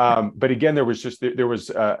 But again, there was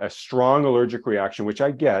a strong allergic reaction, which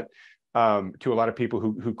I get, to a lot of people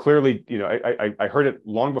who clearly, I heard it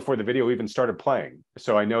long before the video even started playing.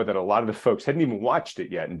 So I know that a lot of the folks hadn't even watched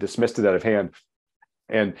it yet and dismissed it out of hand.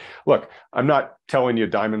 And look, I'm not telling you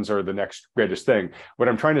diamonds are the next greatest thing. What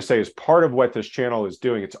I'm trying to say is part of what this channel is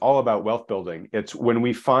doing, it's all about wealth building. It's when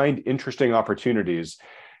we find interesting opportunities,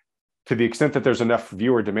 to the extent that there's enough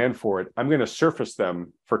viewer demand for it, I'm going to surface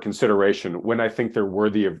them for consideration when I think they're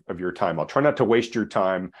worthy of your time. I'll try not to waste your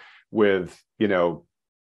time with,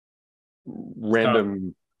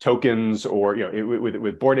 random tokens or,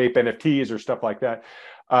 with Bored Ape NFTs or stuff like that.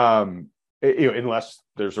 Unless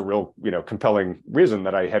there's a real, compelling reason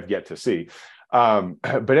that I have yet to see.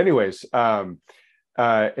 But anyways,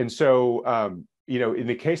 and so, in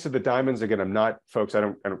the case of the diamonds, again, I'm not, folks, I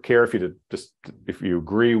don't care if you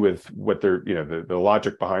agree with what they're, the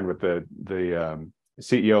logic behind what the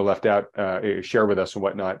CEO left out, share with us and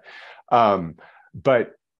whatnot.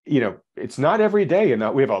 But it's not every day,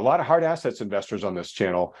 and we have a lot of hard assets investors on this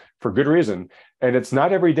channel for good reason. And it's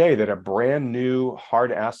not every day that a brand new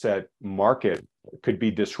hard asset market could be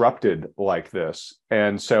disrupted like this.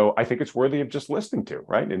 And so I think it's worthy of just listening to,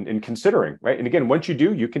 right? And considering, right? And again, once you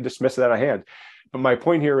do, you can dismiss it out of hand. But my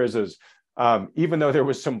point here is even though there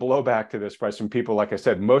was some blowback to this by some people, like I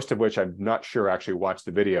said, most of which I'm not sure actually watched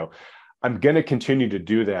the video, I'm going to continue to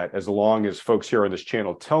do that as long as folks here on this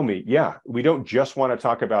channel tell me, yeah, we don't just want to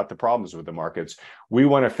talk about the problems with the markets. We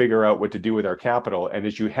want to figure out what to do with our capital. And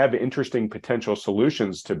as you have interesting potential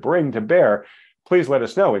solutions to bring to bear, please let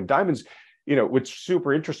us know. And diamonds, what's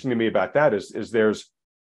super interesting to me about that is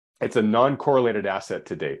it's a non-correlated asset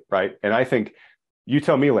to date, right? And I think, you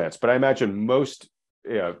tell me, Lance, but I imagine most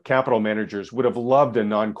capital managers would have loved a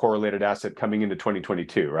non-correlated asset coming into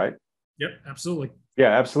 2022, right? Yep, absolutely.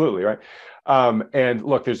 Yeah, absolutely, right. And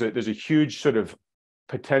look, there's a huge sort of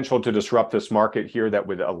potential to disrupt this market here that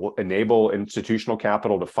would enable institutional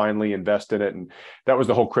capital to finally invest in it, and that was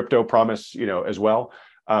the whole crypto promise, as well.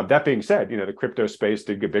 That being said, the crypto space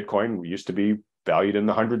did get Bitcoin. We used to be valued in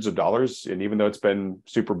the hundreds of dollars, and even though it's been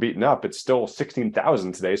super beaten up, it's still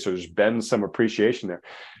 16,000 today. So there's been some appreciation there.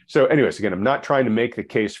 So anyways, again, I'm not trying to make the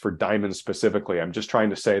case for diamonds specifically. I'm just trying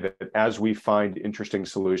to say that as we find interesting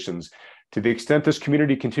solutions, to the extent this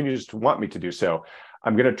community continues to want me to do so,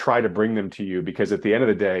 I'm going to try to bring them to you, because at the end of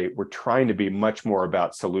the day, we're trying to be much more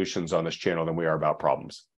about solutions on this channel than we are about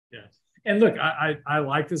problems. Yeah. And look, I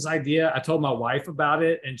like this idea. I told my wife about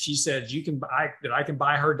it, and she said I can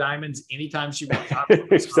buy her diamonds anytime she wants.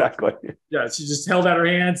 Exactly. Yeah, she just held out her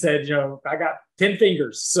hand and said, I got 10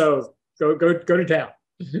 fingers, so go to town.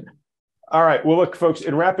 All right. Well, look, folks,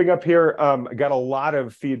 in wrapping up here, I got a lot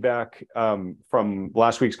of feedback from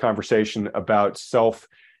last week's conversation about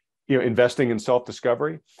investing in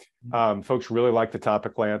self-discovery. Folks really like the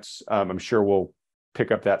topic, Lance. I'm sure we'll pick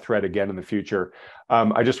up that thread again in the future.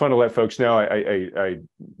 I just want to let folks know, I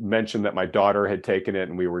mentioned that my daughter had taken it,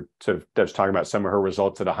 and we were just talking about some of her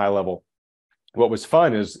results at a high level. What was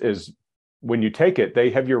fun is when you take it,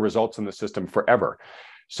 they have your results in the system forever.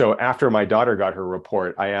 So after my daughter got her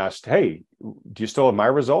report, I asked, hey, do you still have my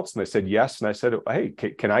results? And they said, yes. And I said, hey,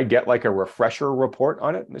 can I get like a refresher report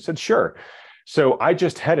on it? And they said, sure. So I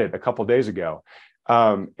just had it a couple of days ago.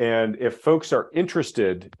 And if folks are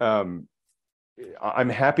interested, I'm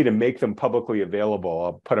happy to make them publicly available.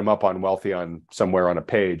 I'll put them up on Wealthion somewhere on a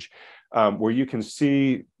page where you can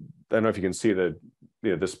see, I don't know if you can see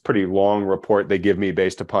this pretty long report they give me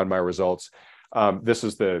based upon my results. This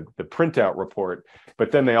is the printout report,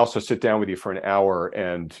 but then they also sit down with you for an hour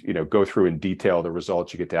and go through in detail the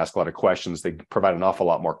results. You get to ask a lot of questions. They provide an awful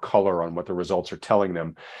lot more color on what the results are telling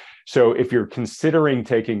them. So if you're considering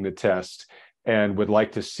taking the test and would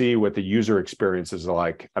like to see what the user experience is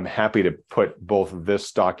like, I'm happy to put both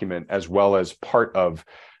this document as well as part of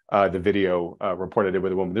the video report I did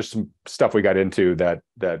with a woman. There's some stuff we got into that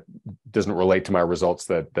doesn't relate to my results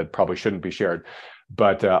that probably shouldn't be shared,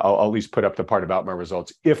 but I'll at least put up the part about my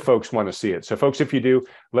results if folks want to see it. So folks, if you do,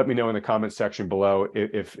 let me know in the comment section below.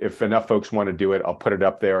 If enough folks want to do it, I'll put it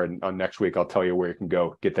up there, and on next week, I'll tell you where you can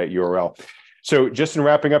go get that URL. So just in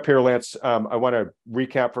wrapping up here, Lance, I want to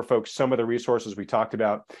recap for folks some of the resources we talked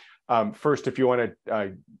about. First, if you want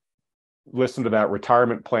to listen to that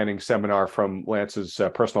retirement planning seminar from Lance's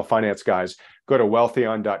personal finance guys, go to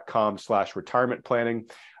wealthion.com/retirement planning.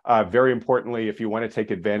 Very importantly, if you want to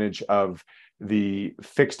take advantage of the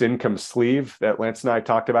fixed income sleeve that Lance and I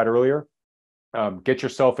talked about earlier, get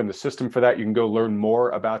yourself in the system for that. You can go learn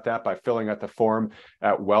more about that by filling out the form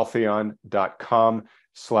at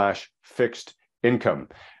wealthion.com/fixed income.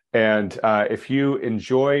 And if you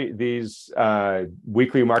enjoy these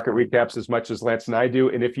weekly market recaps as much as Lance and I do,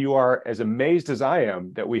 and if you are as amazed as I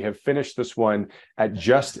am that we have finished this one at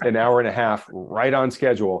just an hour and a half, right on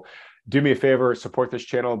schedule, do me a favor, support this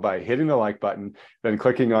channel by hitting the like button, then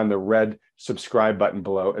clicking on the red subscribe button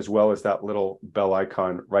below, as well as that little bell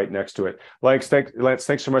icon right next to it. Lance,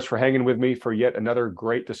 thanks so much for hanging with me for yet another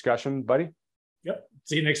great discussion, buddy. Yep.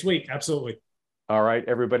 See you next week. Absolutely. All right,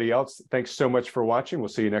 everybody else, thanks so much for watching. We'll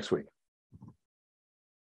see you next week.